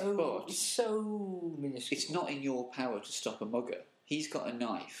it's so minuscule. It's not in your power to stop a mugger. He's got a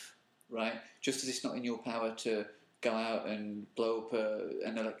knife. right? Just as it's not in your power to go out and blow up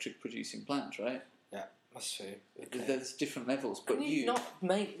an electric producing plant, right? Yeah, that's true. Okay. There's different levels, but Can you not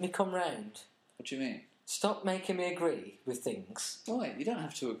make me come round? What do you mean? Stop making me agree with things. Why? You don't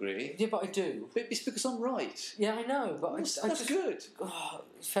have to agree. Yeah, but I do. But it's because I'm right. Yeah, I know, but That's good. Oh,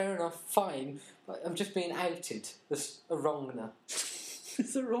 fair enough, fine. But I'm just being outed as a wronger.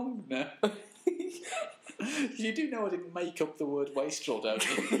 It's a wrong now. You do know I didn't make up the word wastrel, don't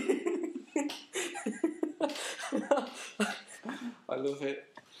you? I love it.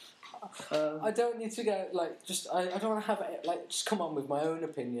 I don't need to go, like, just... I don't want to have it, like, just come on with my own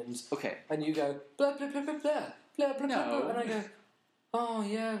opinions. Okay. And you go, blah, blah, blah, blah, blah, blah, blah, No. blah, and I go, oh,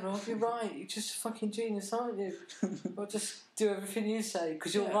 yeah, Rob, you're right. You're just a fucking genius, aren't you? I'll just do everything you say,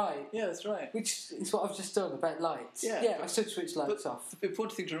 because you're right. Yeah, that's right. Which is what I've just done about lights. Yeah, I should switch lights off. The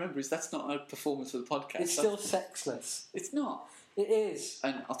important thing to remember is that's not a performance of the podcast. It's still sexless. It's not. It is.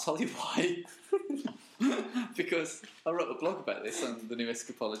 And I'll tell you why. Because I wrote a blog about this on the New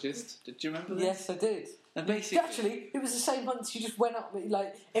Escapologist. Did you remember this? Yes, I did. And basically, Actually, it was the same month you just went up,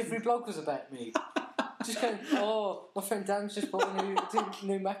 like, every blog was about me. Just going, oh, my friend Dan's just bought a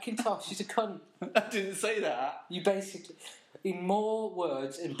new Macintosh, she's a cunt. I didn't say that. You basically, in more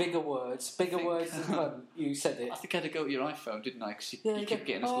words and bigger words than cunt, you said it. I think I had to go with your iPhone, didn't I? Because you you kept go,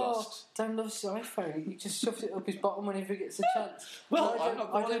 getting us lost. Dan loves his iPhone. He just shoves it up his bottom whenever he gets a chance. Well,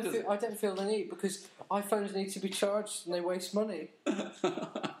 No, I don't feel the need, because iPhones need to be charged and they waste money.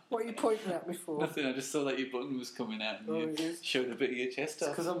 What are you pointing at me for? Nothing, I just saw that your button was coming out and you showed a bit of your chest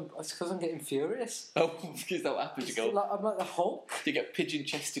off. It's because I'm getting furious. Oh, because that happens. You go, I'm like the Hulk. you get pigeon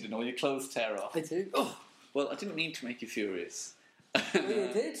chested and all your clothes tear off. I do. Oh, well, I didn't mean to make you furious. Well, you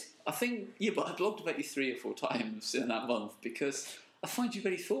did. I think, but I blogged about you 3 or 4 times in that month because I find you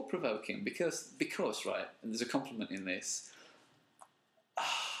very thought-provoking because right, and there's a compliment in this,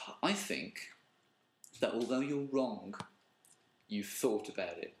 I think that although you're wrong, you've thought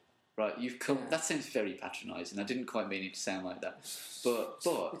about it, right? You've come. Yeah. That sounds very patronising. I didn't quite mean it to sound like that, but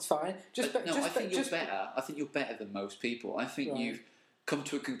it's fine. I think you're better. I think you're better than most people. I think you've come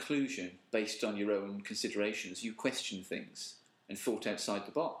to a conclusion based on your own considerations. You question things and thought outside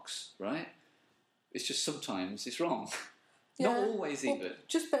the box, right? It's just sometimes it's wrong. Not always, even.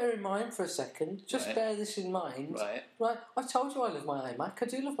 Just bear in mind for a second. Bear this in mind. Right. I told you I love my iMac. I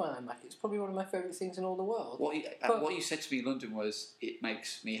do love my iMac. It's probably one of my favourite things in all the world. What you said to me in London was, it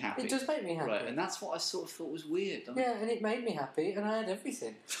makes me happy. It does make me happy. Right, and that's what I sort of thought was weird. And it made me happy, and I had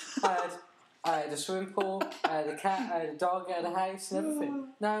everything. I had a swimming pool, I had a cat, I had a dog, I had a house and everything.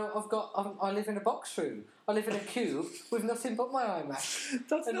 Now I live in a box room. I live in a cube with nothing but my iMac.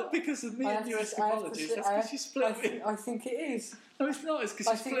 That's not because of me and New Escapologist. That's because you split me. I think it is. No, it's not. It's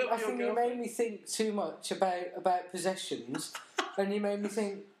because you split me. I think you made me think too much about possessions, and you made me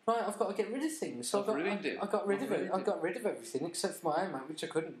think, right, I've got to get rid of things. So I got rid of it. I got rid of everything except for my iMac, which I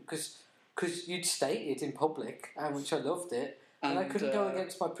couldn't because you'd stated in public how much I loved it. And I couldn't go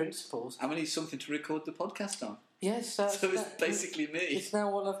against my principles. And we need something to record the podcast on. Yes. So it's basically me. It's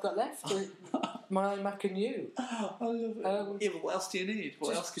now all I've got left. My iMac and you. I love it. But what else do you need?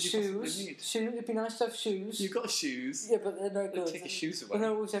 What else could you possibly need? Shoes. It'd be nice to have shoes. You've got shoes. Yeah, but they're no good. Take your shoes away.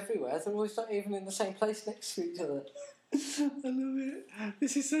 They're always everywhere. They're always not even in the same place next to each other. I love it.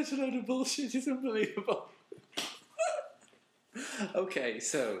 This is such a load of bullshit. It's unbelievable. Okay,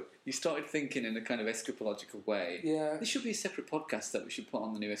 so you started thinking in a kind of escapological way. Yeah. This should be a separate podcast that we should put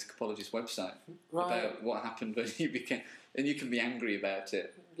on the New Escapologist website about what happened when you became, and you can be angry about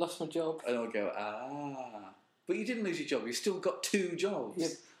it. Lost my job. And I'll go, but you didn't lose your job. You still got 2 jobs. Yeah,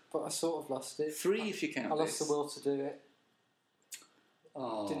 but I sort of lost it. 3 if you count. I lost the will to do it.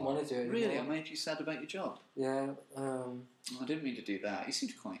 Oh, I didn't want to do it anymore. Really? I made you sad about your job? Yeah. I didn't mean to do that. You seem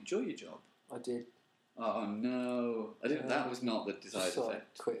to quite enjoy your job. I did. Oh no! I didn't. That was not the desired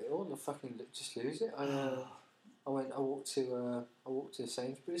effect. Quit it all and fucking just lose it. I walked to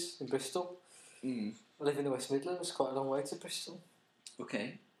Sainsbury's in Bristol. I live in the West Midlands. Quite a long way to Bristol.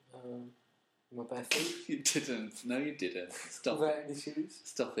 Okay. My bare feet. You didn't. No, you didn't. Stop. Without any shoes.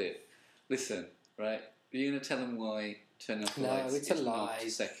 Stop it. Listen, right? Are you going to tell them why turn off the lights? No, it's a lie.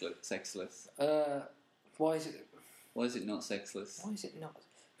 Sexless. Why is it? Why is it not sexless? Why is it not?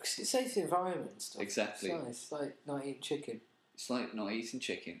 Because it saves the environment and stuff. Exactly. It's like not eating chicken. It's like not eating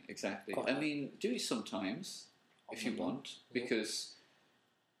chicken, exactly. I mean, do it sometimes if you want, because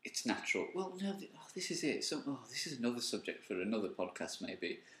it's natural. Well, no, this is it. This is another subject for another podcast,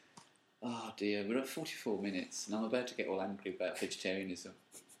 maybe. Oh dear, we're at 44 minutes, and I'm about to get all angry about vegetarianism.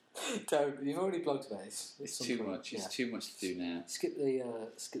 Don't. You've already blogged about this. It's too much. It's too much to do now. Skip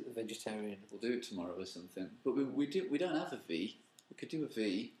the vegetarian. We'll do it tomorrow or something. But we don't have a V. We could do a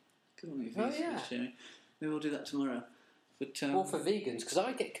V, Good on you, Oh, vegans, yeah. Jamie. Maybe we'll do that tomorrow. But Or for vegans, because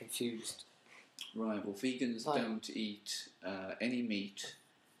I get confused. right, well, vegans Like- don't eat any meat,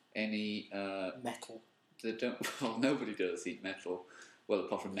 any. Metal. They don't. Well, nobody does eat metal. Well,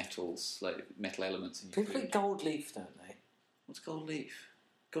 apart from metals, like metal elements in your People food. eat gold leaf, don't they? What's gold leaf?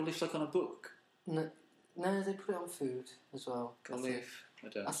 Gold leaf's like on a book. No, they put it on food as well. Gold I think. leaf. I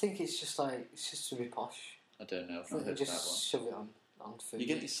don't. I think it's just to be posh. I don't know. I've They not heard of that one. just shove it on food. You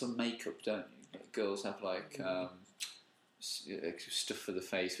get some makeup, don't you? Like girls have like stuff for the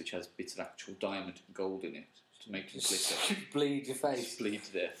face which has bits of actual diamond and gold in it to make them glitter. Bleed your face. Bleed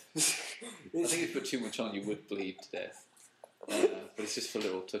to death. I think if you put too much on, you would bleed to death. But it's just for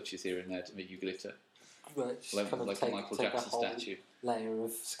little touches here and there to make you glitter, Right, just like, kind of like a Michael take Jackson a whole statue. layer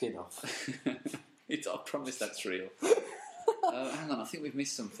of skin off. I promise that's real. Hang on, I think we've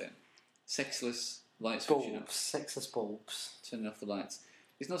missed something. Sexless light switching off. Bulbs, sexless bulbs. Turning off the lights.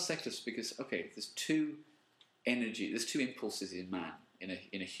 It's not sexless because there's two impulses in man, in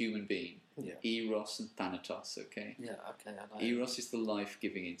a human being. Yeah. Eros and Thanatos. Okay. Yeah. Okay. I know. Eros is the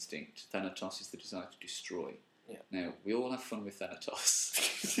life-giving instinct. Thanatos is the desire to destroy. Yeah. Now we all have fun with Thanatos.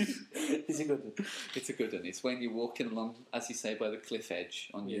 Is it good? It's a good one. It's when you're walking along, as you say, by the cliff edge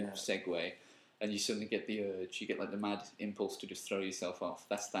on your Segway, and you suddenly get the urge. You get like the mad impulse to just throw yourself off.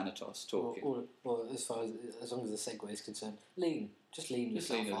 That's Thanatos talking. Or as long as the Segway is concerned, lean. Just lean Just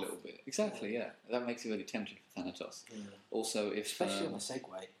yourself lean a off. little bit. Exactly, yeah. That makes it really tempting for Thanatos. Yeah. Also, Especially on a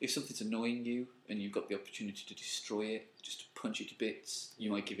Segway. if something's annoying you and you've got the opportunity to destroy it, just to punch it to bits, you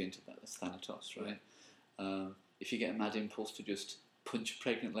might give in to that. That's Thanatos, right? If you get a mad impulse to just punch a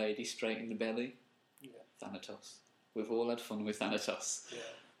pregnant lady straight in the belly, Thanatos. We've all had fun with Thanatos. Yeah.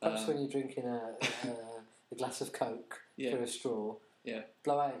 Perhaps when you're drinking a glass of Coke through a straw,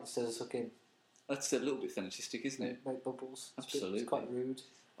 blow out instead of sucking. That's a little bit thanatistic, isn't it? Make bubbles. Absolutely. It's quite rude.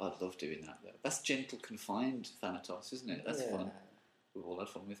 I'd love doing that, though. That's gentle, confined Thanatos, isn't it? That's fun. We've all had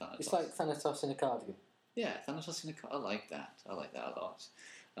fun with Thanatos. It's like Thanatos in a cardigan. Yeah, Thanatos in a car. I like that. I like that a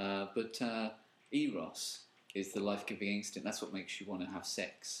lot. But Eros is the life-giving instinct. That's what makes you want to have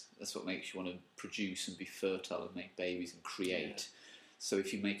sex. That's what makes you want to produce and be fertile and make babies and create. So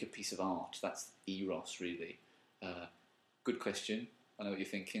if you make a piece of art, that's Eros, really. Good question. I know what you're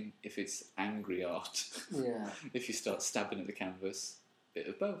thinking. If it's angry art, if you start stabbing at the canvas, bit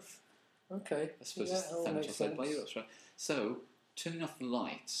of both. Okay. I suppose it's Thanatos led by Eros, right? So turning off the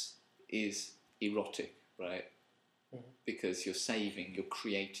lights is erotic, right? Mm-hmm. Because you're saving, you're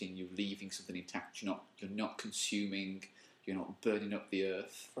creating, you're leaving something intact. You're not consuming, you're not burning up the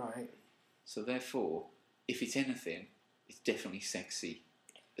earth. Right. So therefore, if it's anything, it's definitely sexy,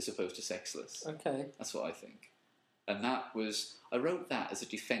 as opposed to sexless. Okay. That's what I think. And I wrote that as a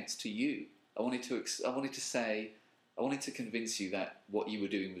defence to you. I wanted to convince you that what you were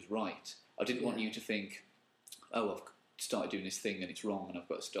doing was right. I didn't want you to think, oh, I've started doing this thing and it's wrong and I've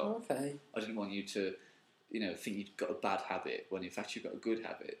got to stop. Okay. I didn't want you to, think you'd got a bad habit when in fact you've got a good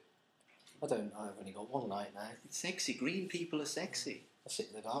habit. I've only got one light now. It's sexy. Green people are sexy. I sit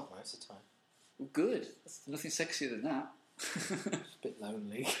in the dark most of the time. Well, good. There's nothing sexier than that. It's a bit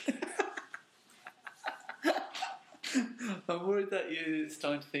lonely. I'm worried that you're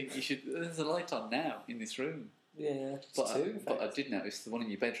starting to think you should. There's a light on now in this room. Yeah, but I did notice the one in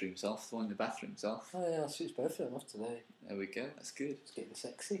your bedroom's off, the one in the bathroom's off. Oh yeah, I'll switch both of them off today. There we go. That's good. It's getting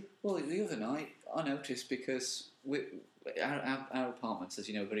sexy. Well, the other night I noticed because our apartments, as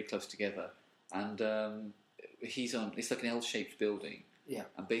you know, are very close together, and he's on. It's like an L-shaped building. Yeah.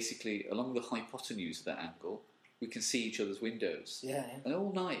 And basically, along the hypotenuse of that angle, we can see each other's windows. Yeah. And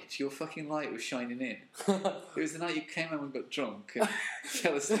all night, your fucking light was shining in. It was the night you came home and got drunk and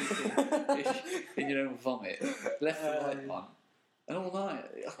fell asleep in your own vomit, left the light on, and all night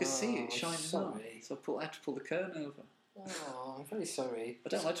I could see it shining on. So I had to pull the curtain over. Oh, I'm very sorry. I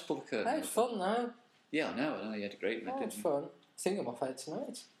don't like to pull the curtain I had fun though. Yeah, I know. You had a great night, I had fun. I think I'm off out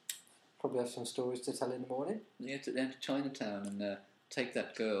tonight. Probably have some stories to tell in the morning. Yeah, to Chinatown and take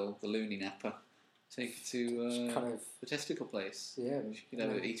that girl, the loony napper. Take her to kind of the testicle place. Yeah,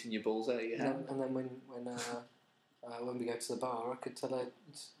 eating your balls out of your hand. And then when we go to the bar, I could tell her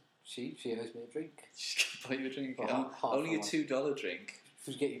she owes me a drink. She's going to buy you a drink. Well, only a $2 drink. If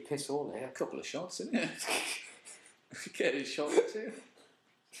you get your piss all there. A couple of shots, isn't it? Get a shot or two.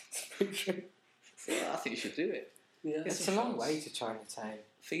 I think you should do it. Yeah, it's a long way to Chinatown.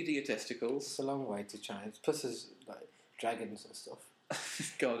 Feed your testicles. It's a long way to China. Plus, there's like dragons and stuff.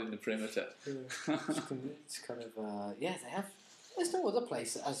 Guarding the perimeter. Yeah. It's kind of they have. There's no other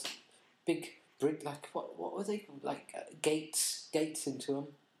place that has big brick what were they called? Like gates into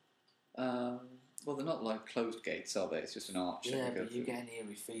them. Well, they're not like closed gates, are they? It's just an arch. Yeah, that go but you through. get an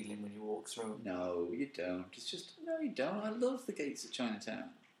eerie feeling when you walk through them. No, you don't. It's just no, you don't. I love the gates at Chinatown.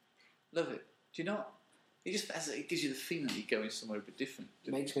 Love it. Do you not? It just it gives you the feeling that you're going somewhere a bit different.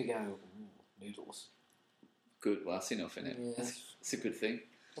 It makes me go, ooh, noodles. Good. Well, that's enough in it. Yeah. That's a good thing.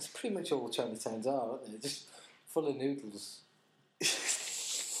 That's pretty much all Chinatowns are, aren't they? Just full of noodles.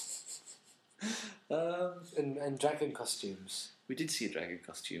 And dragon costumes. We did see a dragon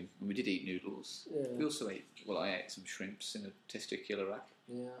costume, and we did eat noodles. Yeah. We also ate. Well, I ate some shrimps in a testicular rack.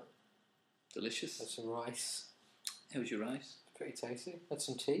 Yeah. Delicious. Had some rice. How was your rice? Pretty tasty. Had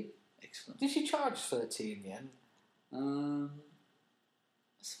some tea. Excellent. Did you charge for the tea in the end?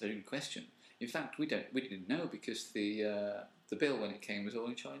 That's a very good question. In fact, we didn't know because the bill when it came was all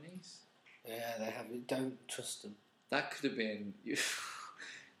in Chinese. Yeah, they have it. Don't trust them. That could have been.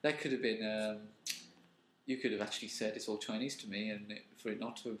 That could have been. You could have actually said it's all Chinese to me, and for it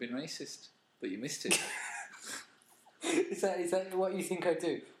not to have been racist, but you missed it. Is that what you think I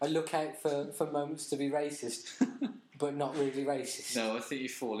do? I look out for moments to be racist, but not really racist. No, I think you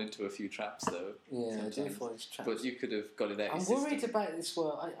fall into a few traps though. Yeah, sometimes. I do fall into traps. But you could have got it out. I'm worried about this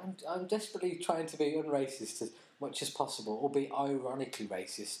world. I'm desperately trying to be unracist as much as possible, or be ironically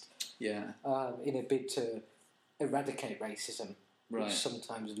racist. Yeah. In a bid to eradicate racism, Right. which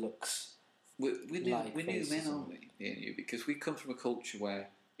sometimes looks. We're new like men, racism. aren't we? Me and you, because we come from a culture where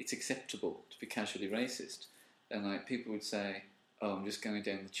it's acceptable to be casually racist, and like people would say, "Oh, I'm just going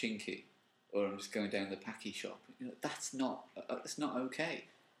down the chinky," or "I'm just going down the packy shop." You know, that's not okay.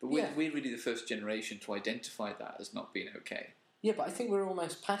 But we're really the first generation to identify that as not being okay. Yeah, but I think we're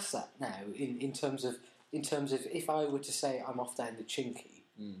almost past that now. In terms of if I were to say I'm off down the chinky,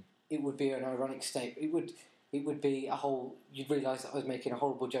 it would be an ironic statement. It would be a whole. You'd realise that I was making a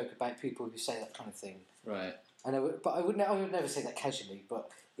horrible joke about people who say that kind of thing. Right. And I would never say that casually. But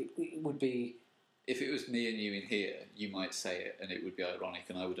it would be. If it was me and you in here, you might say it, and it would be ironic,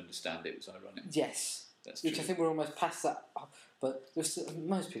 and I would understand it was ironic. Yes. That's true. Which I think we're almost past that. But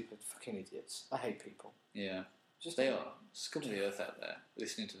most people are fucking idiots. I hate people. Yeah. They are. Scum of the earth out there,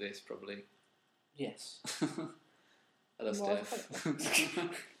 listening to this, probably. Yes. Hello, Steph.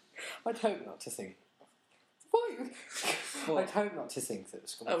 I'd hope not to think. What? I'd hope not to think that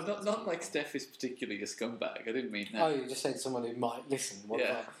scum. Oh, not like Steph is particularly a scumbag. I didn't mean that. Oh, you just said someone who might listen. One of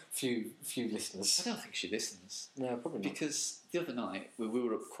our few listeners. I don't think she listens. No, probably not. Because the other night we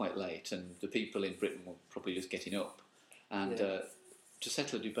were up quite late, and the people in Britain were probably just getting up, and to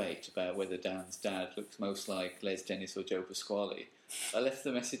settle a debate about whether Dan's dad looks most like Les Dennis or Joe Pasquale, I left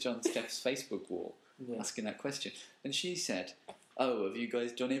the message on Steph's Facebook wall asking that question, and she said, "Oh, have you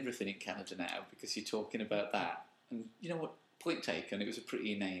guys done everything in Canada now? Because you're talking about that." And you know what? Point taken. It was a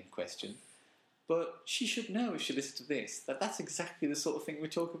pretty inane question. But she should know if she listens to this that that's exactly the sort of thing we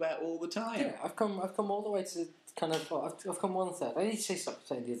talk about all the time. Yeah, I've come all the way to kind of. I've come 1/3. I need to stop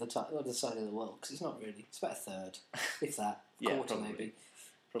saying the other side of the world because it's not really. It's about a third, if that, quarter probably. maybe.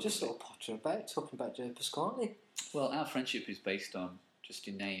 Probably. Just sort of potter about talking about Joe Pasquale. Well, our friendship is based on just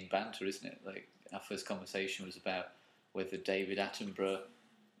inane banter, isn't it? Like our first conversation was about whether David Attenborough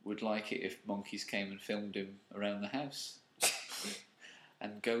would like it if monkeys came and filmed him around the house.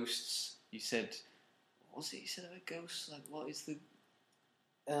 And ghosts, you said, what was it you said about ghosts? Like, what is the...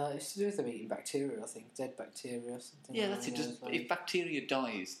 It's to do with them eating bacteria, I think. Dead bacteria or something. Yeah, that's it. If bacteria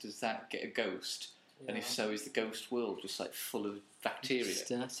dies, does that get a ghost? Yeah. And if so, is the ghost world just like full of bacteria? It's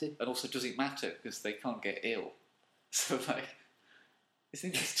dirty. And also, does it matter? Because they can't get ill. So, like, it's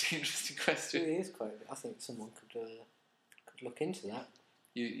an interesting question. It is quite... I think someone could look into that.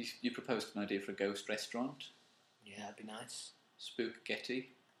 You proposed an idea for a ghost restaurant? Yeah, that'd be nice. Spookagetti,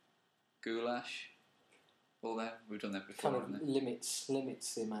 goulash, all that. We've done that before. Kind of limits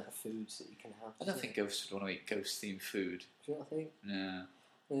the amount of foods that you can have. I don't think ghosts would want to eat ghost-themed food. Do you not think? No.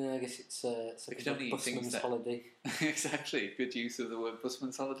 Yeah, I guess it's like a busman's holiday. Exactly. Good use of the word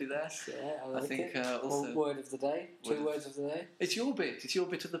busman's holiday there. Yeah, I think it. Also, word of the day. Two words of the day. It's your bit. It's your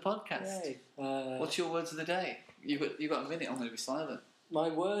bit of the podcast. Yay. What's your words of the day? You got a minute. I'm going to be silent. My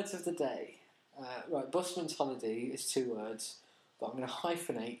words of the day. Right, busman's holiday is 2 words, but I'm going to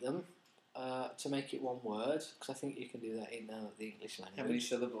hyphenate them to make it 1 word because I think you can do that in the English language. How many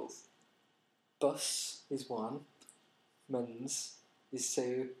syllables? Bus is 1. Mons is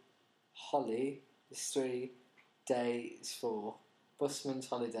 2. Holly is 3. Day is 4. Busman's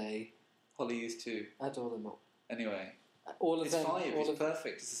holiday. Holly is 2. Add all them up. Anyway. All of it's them. 5. It's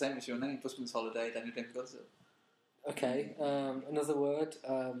perfect. It's the same as your name. Busman's holiday. Daniel James Godzilla. Okay, another word,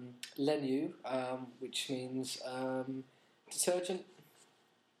 lenu, which means detergent.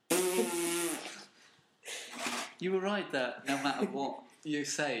 You were right that no matter what you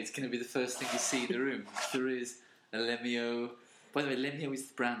say it's going to be the first thing you see in the room. There is a Lemio. By the way, Lemio is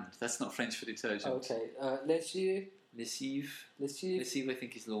the brand. That's not French for detergent. Okay. Lessive. Lessive. Lessive. Lessive, I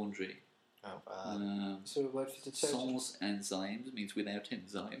think, is laundry. Oh, so a word for detergent? Sans enzymes means without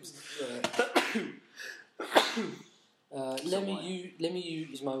enzymes.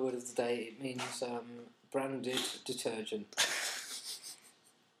 Lemieux is my word of the day. It means branded detergent.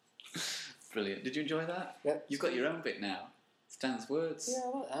 Brilliant. Did you enjoy that? Yep. You've got your own bit now. Stan's words. Yeah,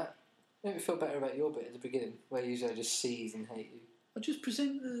 I like that. Made me feel better about your bit at the beginning, where you usually just seethe and hate you. I just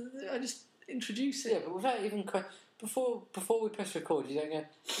present I just introduce it. Yeah, but without even... Before we press record, you don't go,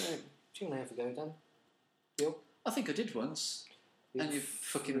 do you want to have a go, Dan? You? I think I did once. And you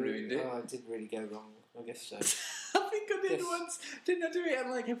fucking ruined it. Oh, it did really go wrong. I guess so. I think I did once. Didn't I do it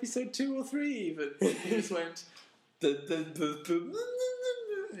on like episode 2 or 3 even? You just went... It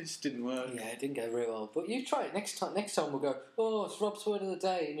just didn't work. Yeah, it didn't go very well. But you try it next time. Next time we'll go, oh, it's Rob's word of the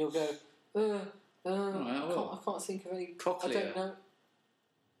day. And you'll go, I can't think of any... Cochlear. I don't know.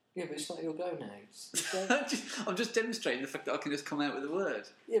 Yeah, but it's not your go now. I'm just demonstrating the fact that I can just come out with a word.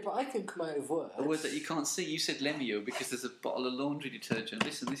 Yeah, but I can come out with words. A word that you can't see. You said Lemio because there's a bottle of laundry detergent.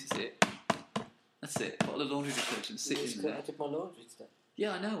 Listen, this is it. That's it. Bottle of laundry detergent sitting in there. I did my laundry today.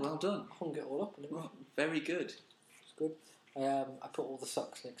 Yeah, I know. Well done. I hung it all up. Well, very good. It's good. I put all the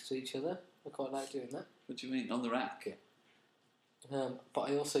socks next to each other. I quite like doing that. What do you mean? On the rack? Yeah. But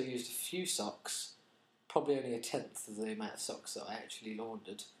I also used a few socks, probably only a tenth of the amount of socks that I actually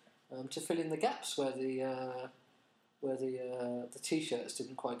laundered, to fill in the gaps where the t-shirts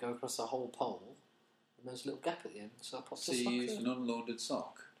didn't quite go across the whole pole, and there was a little gap at the end. So I popped the sock in. So you used an unlaundered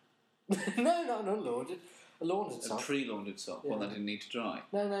sock? No, not an unlaundered. A laundered sock. A pre-laundered sock, one that didn't need to dry?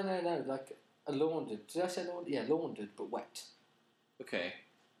 No. Like a laundered. Did I say laundered? Yeah, laundered, but wet. Okay.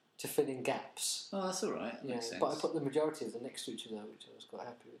 To fill in gaps. Oh, that's all right. That makes sense. But I put the majority of them next to each other, which I was quite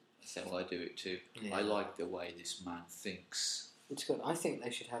happy with. That's how I do it too. Yeah. I like the way this man thinks. It's good. I think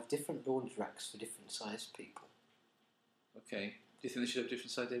they should have different laundry racks for different sized people. Okay. Do you think they should have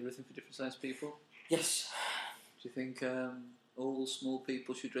different sized everything for different sized people? Yes. Do you think all small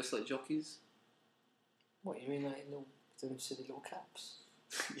people should dress like jockeys? What, you mean like in them silly little caps?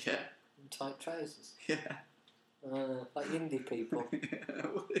 Yeah. And tight trousers? Yeah. Like indie people?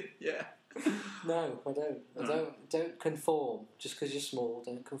 Yeah. No, I don't. Don't conform. Just because you're small,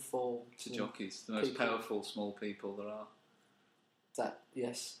 don't conform to jockeys. The most powerful small people there are. That,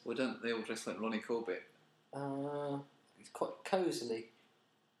 yes. Well, don't they all dress like Ronnie Corbett? It's quite cosily.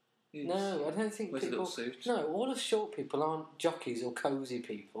 Yes. No, I don't think Wears people... a little suit. No, all the short people aren't jockeys or cosy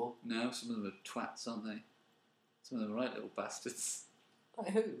people. No, some of them are twats, aren't they? Some of them are right little bastards. Like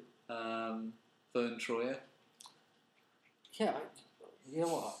who? Vern Troyer. Yeah, you know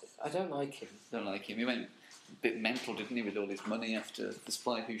what? I don't like him. Don't like him. He went a bit mental, didn't he, with all his money after The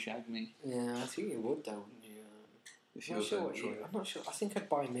Spy Who Shagged Me? Yeah, I think you would, though, wouldn't you? I'm not sure. I think I'd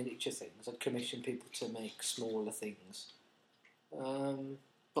buy miniature things. I'd commission people to make smaller things.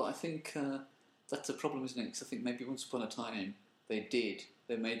 But I think that's a problem, isn't it? Because I think maybe once upon a time they did.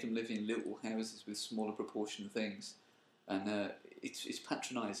 They made them live in little houses with smaller proportion of things. And it's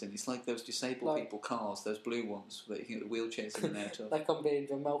patronising. It's like those disabled people cars, those blue ones that you can get the wheelchairs in and out of. Like on being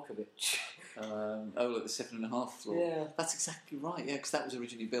John Malkovich. Like the 7.5 floor. Yeah. That's exactly right, yeah, because that was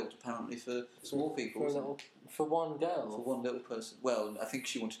originally built apparently for small people. For one girl? For one little person. Well, I think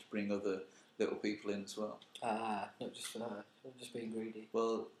she wanted to bring other little people in as well. Not just for her. Not just being greedy.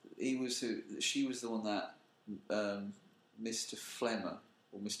 Well, she was the one that Mr. Flemmer,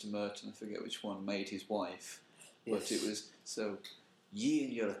 or Mr. Merton, I forget which one, made his wife. Yes. But it was, so, ye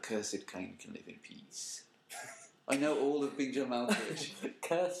and your accursed kind can live in peace. I know all of Big John Malkovich.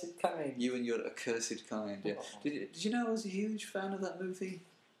 Accursed kind. You and your accursed kind, yeah. Oh. Did you know I was a huge fan of that movie?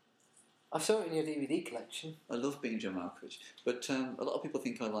 I saw it in your DVD collection. I love Big John Malkovich. But a lot of people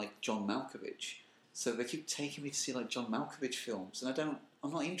think I like John Malkovich. So they keep taking me to see like John Malkovich films. And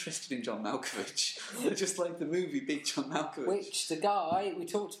I'm not interested in John Malkovich. I just like the movie Big John Malkovich. Which, the guy we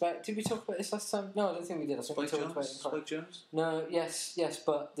talked about... Did we talk about this last time? No, I don't think we did. I think we talked about it. Spike Jones? No, yes,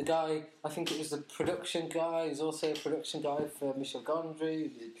 but the guy... I think it was the production guy. He's also a production guy for Michel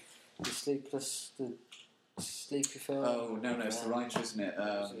Gondry, the Sleepy film. Oh, no, it's the writer, isn't it?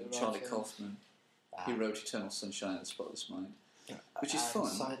 Charlie Kaufman. He wrote Eternal Sunshine of the Spotless Mind. Which is fun.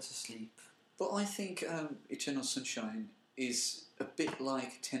 Science of Sleep. But I think Eternal Sunshine is a bit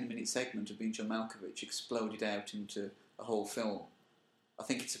like a 10-minute segment of being John Malkovich exploded out into a whole film. I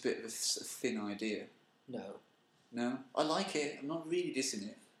think it's a bit of a thin idea. No? I like it. I'm not really dissing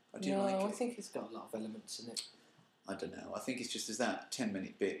it. I do like it. I think it's got a lot of elements in it. I don't know. I think it's just there's that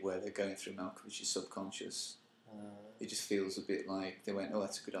 10-minute bit where they're going through Malkovich's subconscious. It just feels a bit like they went, oh,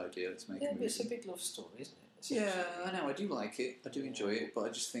 that's a good idea, let's make a but movie. it's a big love story, isn't it? Yeah, I know, I do like it. I do enjoy it, but I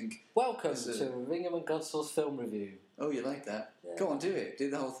just think... Welcome to Ringham and Godsall's film review. Oh, you like that? Yeah. Go on, do it. Do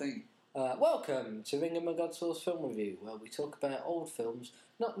the whole thing. Welcome to Ringham and Godsall's film review, where we talk about old films,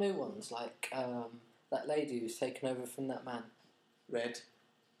 not new ones, like that lady who's taken over from that man. Red.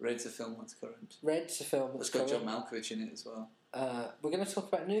 Red's a film that's current. Red's a film that's current. It's got John Malkovich in it as well. We're going to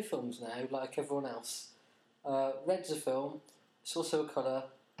talk about new films now, like everyone else. Red's a film. It's also a colour.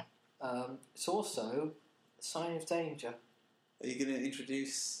 It's also a sign of danger. Are you going to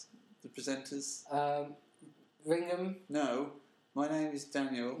introduce the presenters? Ringham. No. My name is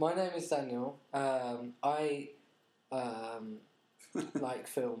Daniel. My name is Daniel. I like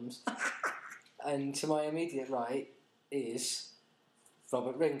films. And to my immediate right is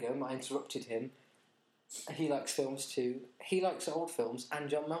Robert Ringham. I interrupted him. He likes films too. He likes old films and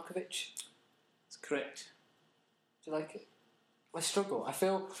John Malkovich. That's correct. Do you like it? I struggle. I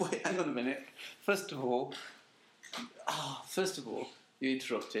feel... Wait, hang on a minute. First of all, you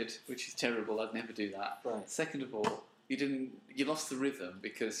interrupted, which is terrible. I'd never do that. Right. Second of all, you lost the rhythm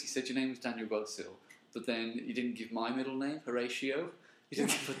because you said your name was Daniel Godsill, but then you didn't give my middle name, Horatio. You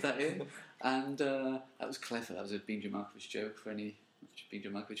didn't put that in. And that was clever. That was a Being John Malkovich joke for any Being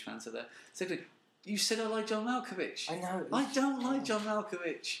John Malkovich fans out there. Secondly, you said I like John Malkovich. I know. I don't like John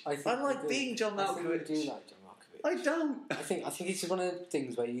Malkovich. I like being John Malkovich. I think you do like John Malkovich. I don't. I think it's one of the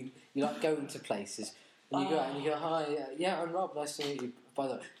things where you like going to places and you go out and you go, hi, yeah, I'm Rob, nice to meet you. By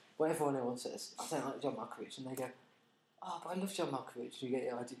the way, what everyone else says, I don't like John Malkovich, and they go, oh, but I love John Malkovich. And you get,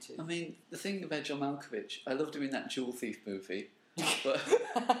 yeah, I do too. I mean, the thing about John Malkovich, I loved him in that Jewel Thief movie, but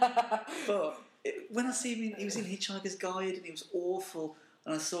when I see him, he was in Hitchhiker's Guide, and he was awful.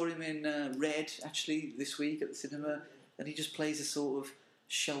 And I saw him in Red, actually, this week at the cinema, and he just plays a sort of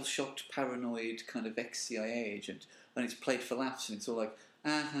shell-shocked, paranoid kind of ex-CIA agent, and it's played for laughs, and it's all like,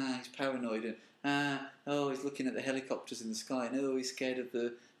 he's paranoid, and he's looking at the helicopters in the sky, and he's scared of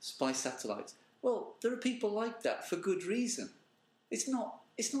the spy satellites. Well, there are people like that for good reason. It's not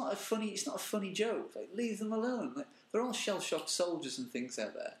a funny joke. Like, leave them alone. Like, they're all shell-shocked soldiers and things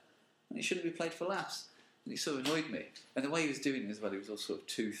out there, and it shouldn't be played for laughs. And he sort of annoyed me. And the way he was doing it as well, he was all sort of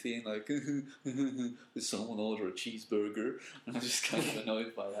toothy and like, would someone order a cheeseburger? And I was just kind of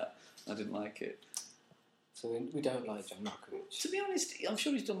annoyed by that. I didn't like it. So we don't like John Malkovich. To be honest, I'm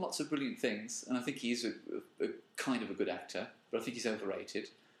sure he's done lots of brilliant things, and I think he is a kind of a good actor, but I think he's overrated.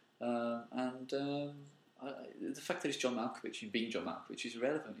 The fact that it's John Malkovich and being John Malkovich is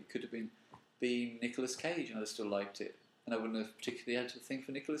irrelevant. It could have been Nicolas Cage, and I still liked it. And I wouldn't have particularly had to think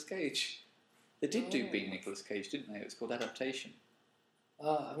for Nicolas Cage. They did do Being Nicolas Cage, didn't they? It was called Adaptation.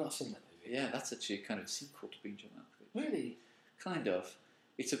 I've not seen that movie. Yeah, that's actually a kind of sequel to Being John Malkovich. Really? Kind of.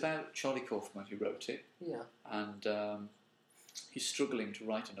 It's about Charlie Kaufman, who wrote it. Yeah. And he's struggling to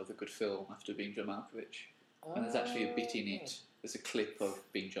write another good film after Being John Malkovich. And there's actually a bit in it. There's a clip of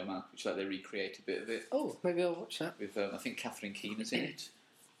Being John Malkovich, like they recreate a bit of it. Oh, maybe I'll watch that. With, I think, Catherine Keener's in it.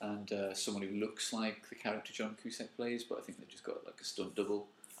 And someone who looks like the character John Cusack plays, but I think they've just got like a stunt double.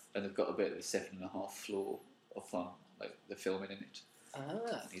 And they've got a bit of a 7.5 floor up on like the filming in it. And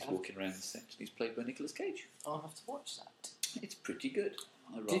he's walking around the set. He's played by Nicolas Cage. I'll have to watch that. It's pretty good.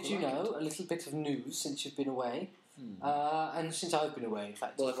 Did you know a little bit of news since you've been away? And since I've been away, in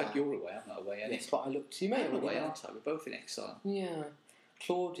fact. Well, in fact, you're away. I'm not away. Yes, but I looked. You may I'm away, aren't I? We're both in exile. Yeah.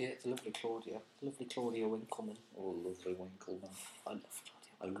 Claudia, the lovely Claudia Winkleman. Oh, lovely Winkleman. I love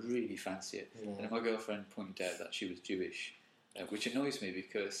Claudia. I really fancy it. Yeah. And my girlfriend pointed out that she was Jewish, which annoys me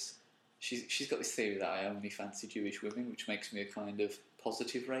because she's got this theory that I only fancy Jewish women, which makes me a kind of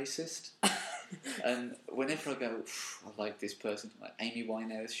positive racist. And whenever I go, I like this person, like Amy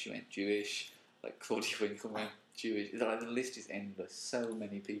Winehouse, she went Jewish, like Claudia Winkleman, Jewish. Like, the list is endless. So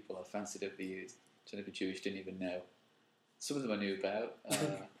many people I've fancied over the years, turned to be Jewish, didn't even know. Some of them I knew about.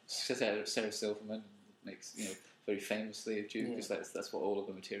 Sarah Silverman makes, very famously a Jew, because that's what all of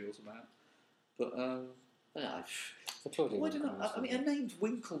the material's about. But why did I mean, her name's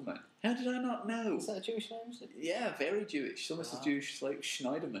Winkleman. How did I not know? Is that a Jewish name? Is it? Yeah, very Jewish. Almost as Jewish as like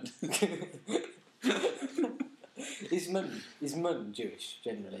Schneiderman. Is Mun Jewish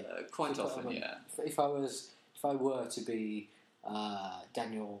generally? Quite often, yeah. If I were to be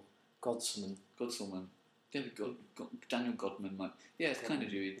Daniel Godsalman. Daniel Godman, like, yeah, it's kind of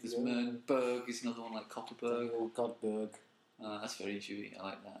Jewish. There's Berg is another one, like Copperberg. Daniel Godberg. That's very Jewish. I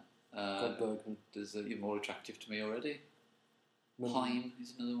like that. Godberg. You're more attractive to me already. Mun. Heim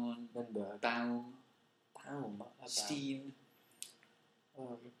is another one. Menberg. Baum. Steen.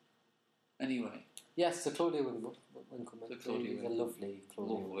 Anyway. Yes, the Claudia Winkleman. The Claudia is a lovely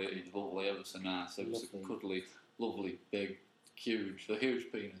Claudia. Lovely, ever so nice, ever so cuddly. lovely, big, huge, the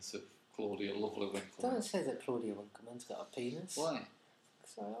huge penis of Claudia Lovely Winkleman. Don't say that Claudia Winkleman's got a penis. Why?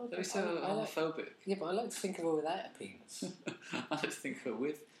 So Are you so homophobic? Yeah, but I like to think of her without a penis. I like to think of her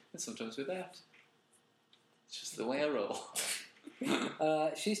with, and sometimes without. It's just the way I roll.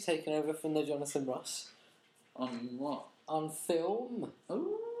 She's taken over from the Jonathan Ross. On what? On film.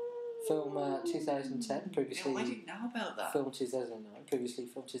 Ooh. Film 2010, previously. Yeah, I didn't know about that. Film 2009, previously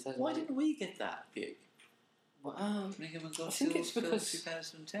film 2009. Why didn't we get that gig? Well, I think it's because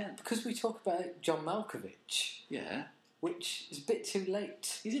 2010. Because we talk about John Malkovich. Yeah. Which is a bit too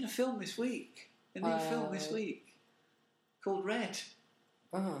late. He's in a film this week. A new film this week. Called Red.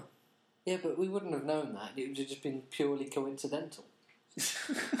 Oh. Yeah, but we wouldn't have known that. It would have just been purely coincidental.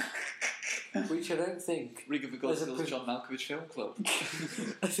 Which I don't think... Riga Vigotskill's John Malkovich Film Club.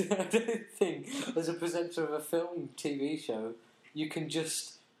 I don't think, as a presenter of a film TV show, you can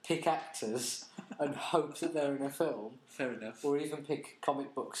just pick actors and hope that they're in a film. Fair enough. Or even pick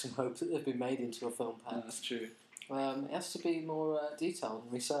comic books and hope that they've been made into a film pack. No, that's true. It has to be more detailed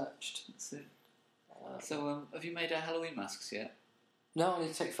and researched. That's it. So, have you made our Halloween masks yet? No, I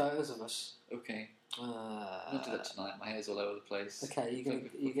need to take photos of us. Okay. I'll do that tonight. My hair's all over the place. Okay, you're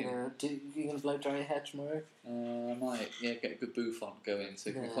gonna blow dry your hair tomorrow? I might. Yeah, get a good bouffant going, so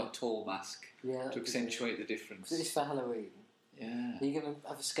it can be quite a tall mask to accentuate the difference. It's for Halloween. Yeah. Are you gonna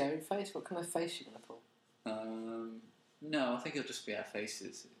have a scary face? What kind of face are you gonna pull? No, I think it'll just be our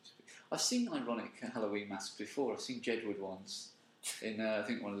faces. I've seen ironic Halloween masks before. I've seen Jedward once. In I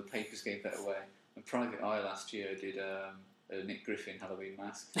think one of the papers gave that away. And Private Eye last year did a Nick Griffin Halloween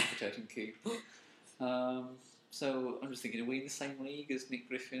mask, Protect and Keep. So I'm just thinking, are we in the same league as Nick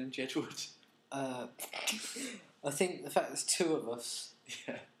Griffin and Jedward? I think the fact there's two of us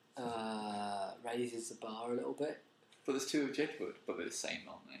raises the bar a little bit. But there's two of Jedward, but they're the same,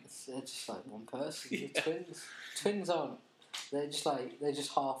 aren't they? They're just like one person. They're twins. Twins aren't. They're just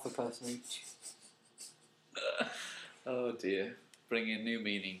half a person each. Oh dear. Bringing new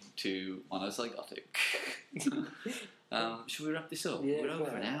meaning to monozygotic. Should we wrap this up? Yeah, we're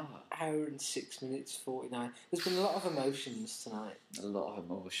over an hour. Hour and 6 minutes 49. There's been a lot of emotions tonight. A lot of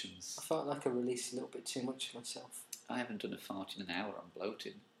emotions. I felt like I released a little bit too much of myself. I haven't done a fart in an hour. I'm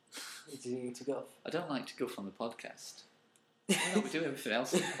bloated. Do you need to go? I don't like to guff on the podcast. We do everything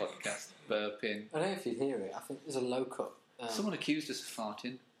else on the podcast. Burping. I don't know if you'd hear it. I think there's a low cut. Someone accused us of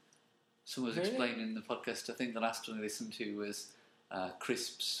farting. Someone was explaining in the podcast. I think the last one I listened to was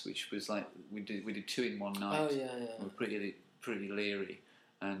Crisps, which was like we did two in one night. Oh yeah. We were pretty leery,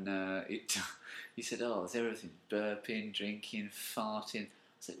 and he said, "Oh, there's everything: burping, drinking, farting."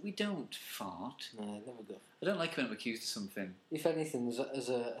 I said, "We don't fart." No, never go. I don't like when I'm accused of something. If anything,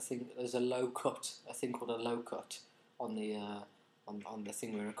 there's a low cut. A thing called a low cut on the on the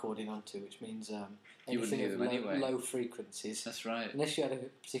thing we're recording onto, which means you wouldn't hear them anyway. Low frequencies. That's right. Unless you had a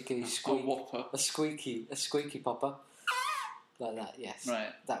particularly squeaky popper. Like that, yes.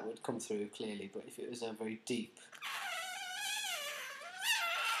 Right. That would come through clearly, but if it was a very deep...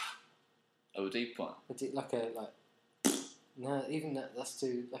 Oh, a deep one? No, even that's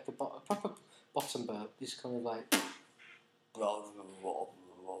too... Like a proper bottom burp, just kind of like...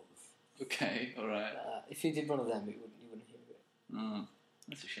 Okay, alright. If you did one of them, you wouldn't hear it. Oh,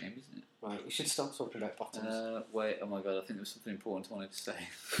 that's a shame, isn't it? Right, we should stop talking about bottoms. Wait, oh my god, I think there was something important I wanted to say.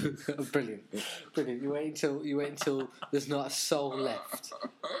 Brilliant. You wait until there's not a soul left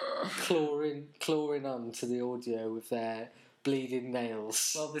clawing on to the audio with their bleeding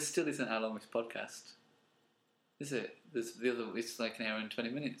nails. Well, this still isn't how long this podcast. Is it? There's the other. It's like an hour and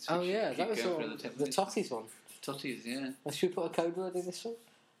 20 minutes. Oh yeah, that was the Totties one. Totties, yeah. Should we put a code word in this one?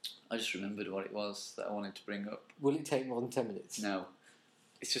 I just remembered what it was that I wanted to bring up. Will it take more than 10 minutes? No.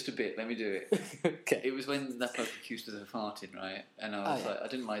 It's just a bit. Let me do it. Okay. It was when that bloke accused us of farting, right? And I was I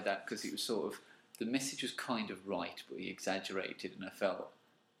didn't like that because it was sort of the message was kind of right, but he exaggerated, and I felt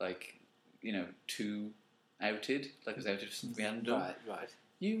like too outed, like I was outed for something we hadn't done. Right.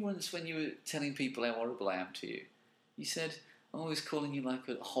 You once, when you were telling people how horrible I am to you, you said I'm always calling you like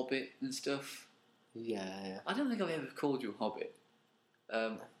a hobbit and stuff. Yeah. I don't think I've ever called you a hobbit,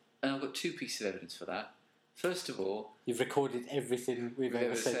 and I've got two pieces of evidence for that. First of all, you've recorded everything we've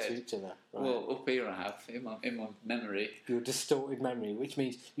ever said to each other. Right? Well, up here I have in my memory. Your distorted memory, which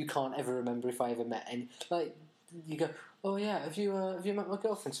means you can't ever remember if I ever met any. Like you go, oh yeah, have you met my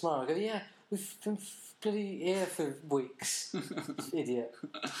girlfriend tomorrow? I go, yeah, we've been bloody here for weeks. Idiot.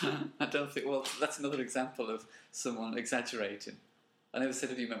 I don't think. Well, that's another example of someone exaggerating. I never said,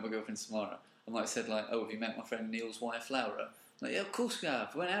 have you met my girlfriend tomorrow? I might have said like, oh, have you met my friend Neil's wife Laura? Like, yeah, of course we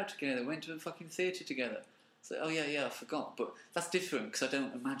have. We went out together. Went to a fucking theatre together. It's like, oh yeah, I forgot. But that's different because I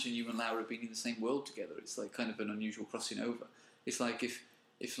don't imagine you and Laura being in the same world together. It's like kind of an unusual crossing over. It's like if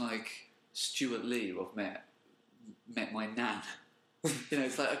like Stuart Lee, who I've met my nan.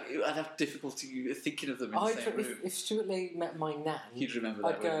 It's like I'd have difficulty thinking of them in the same room. If Stuart Lee met my nan, he'd remember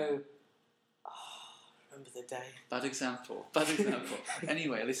that. I'd go, remember the day. Bad example.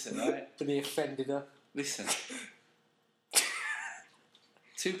 Anyway, listen, right? And he offended her. Listen.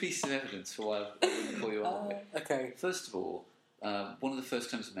 2 pieces of evidence for why I wouldn't call you a hobbit. Okay. First of all, one of the first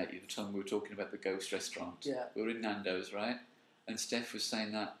times I met you, the time we were talking about the ghost restaurant. Yeah. We were in Nando's, right? And Steph was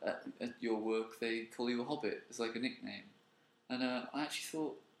saying that at your work they call you a hobbit as like a nickname. And I actually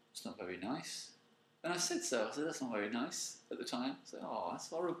thought, it's not very nice. And I said so. I said, that's not very nice at the time. I said, oh, that's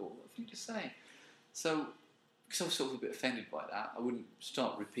horrible. What have you to say? So, because I was sort of a bit offended by that, I wouldn't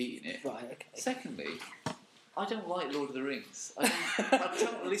start repeating it. Right, okay. Secondly, I don't like Lord of the Rings. I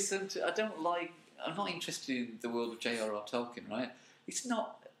don't listen to... I'm not interested in the world of J.R.R. Tolkien, right? It's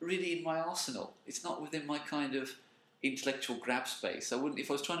not really in my arsenal. It's not within my kind of intellectual grab space. I wouldn't...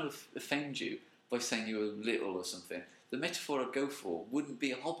 If I was trying to offend you by saying you were little or something, the metaphor I'd go for wouldn't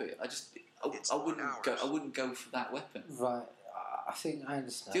be a hobbit. I wouldn't go for that weapon. Right. I think I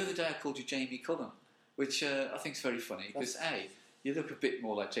understand. The other day I called you Jamie Cullum, which I think is very funny because you look a bit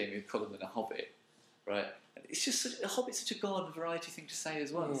more like Jamie Cullum than a hobbit, right? It's just a hobbit's such a garden variety thing to say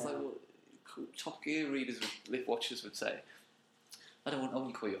as well. Yeah. It's like what Top Gear readers, watchers would say. I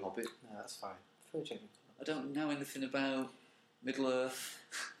wouldn't call you a hobbit. No, that's fine. For Jamie Cullum. I don't know anything about Middle Earth.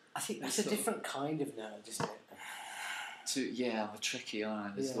 I think that's a different kind of nerd, isn't it? I'm a Trekkie,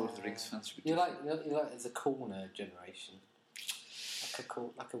 aren't I? There's Lord of the Rings fans. You're like the cool nerd generation.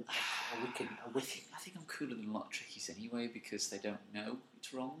 Like a Wiccan. I think I'm cooler than a lot of Trekkies anyway because they don't know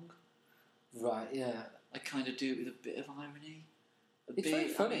it's wrong. Right, yeah. I kind of do it with a bit of irony. It's very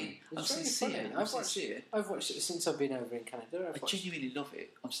funny. I'm sincere. I've watched it since I've been over in Canada. I genuinely love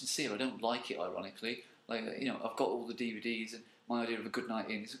it. I'm sincere. I don't like it ironically. Like, I've got all the DVDs and my idea of a good night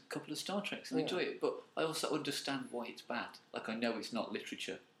in is a couple of Star Treks and I enjoy it. But I also understand why it's bad. Like, I know it's not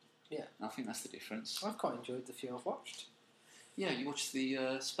literature. Yeah. And I think that's the difference. I've quite enjoyed the few I've watched. Yeah, you watched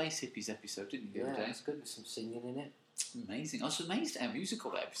the Space Hippies episode, didn't you, the other day? Yeah, it's good with some singing in it. Amazing. I was amazed at how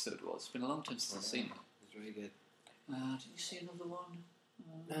musical that episode was. It's been a long time since I've seen it. It was really good. Did you see another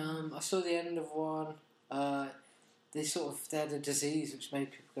one? I saw the end of one. They had a disease which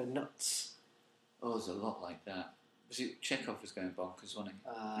made people go nuts. Oh, there's a lot like that. Was it Chekhov was going bonkers, wasn't he?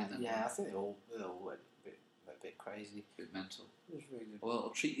 I think they all went a bit crazy. A bit mental. It was really good.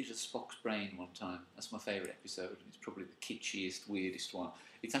 Well, I treated as Spock's brain one time. That's my favourite episode, and it's probably the kitschiest, weirdest one.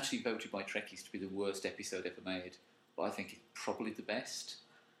 It's actually voted by Trekkies to be the worst episode ever made, but I think it's probably the best.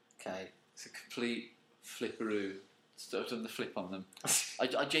 Okay. It's a complete flipperoo. I've done the flip on them.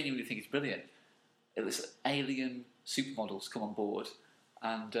 I genuinely think it's brilliant. It's alien supermodels come on board,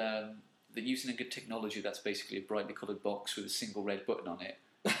 and they're using a good technology that's basically a brightly coloured box with a single red button on it.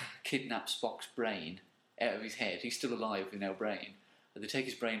 Kidnap Spock's brain out of his head. He's still alive with no brain. And they take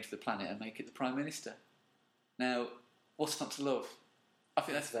his brain to the planet and make it the Prime Minister. Now, what's not to love? I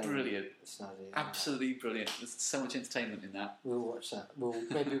think that's brilliant. Absolutely brilliant. There's so much entertainment in that. We'll watch that.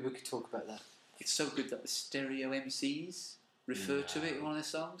 Maybe we could talk about that. It's so good that the Stereo MCs refer to it in one of their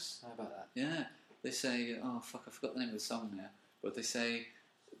songs. How about that? Yeah. They say, oh fuck, I forgot the name of the song now. But they say,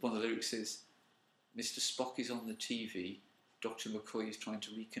 one of the lyrics is, Mr. Spock is on the TV, Dr. McCoy is trying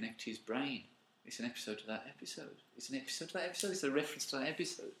to reconnect his brain. It's an episode of that episode. It's a reference to that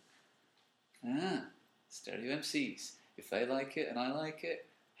episode. Stereo MCs. If they like it and I like it,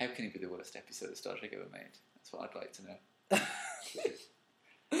 how can it be the worst episode of Star Trek ever made? That's what I'd like to know.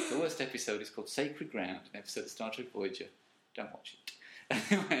 The worst episode is called Sacred Ground, an episode of Star Trek Voyager. Don't watch it.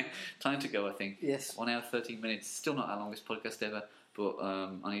 Anyway, time to go, I think. Yes. 1 hour, 13 minutes. Still not our longest podcast ever, but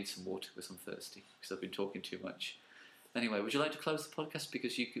I need some water because I'm thirsty, because I've been talking too much. Anyway, would you like to close the podcast?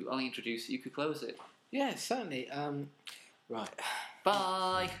 Because I'll introduce it, you could close it. Yeah, certainly. Right.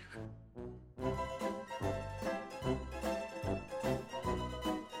 Bye!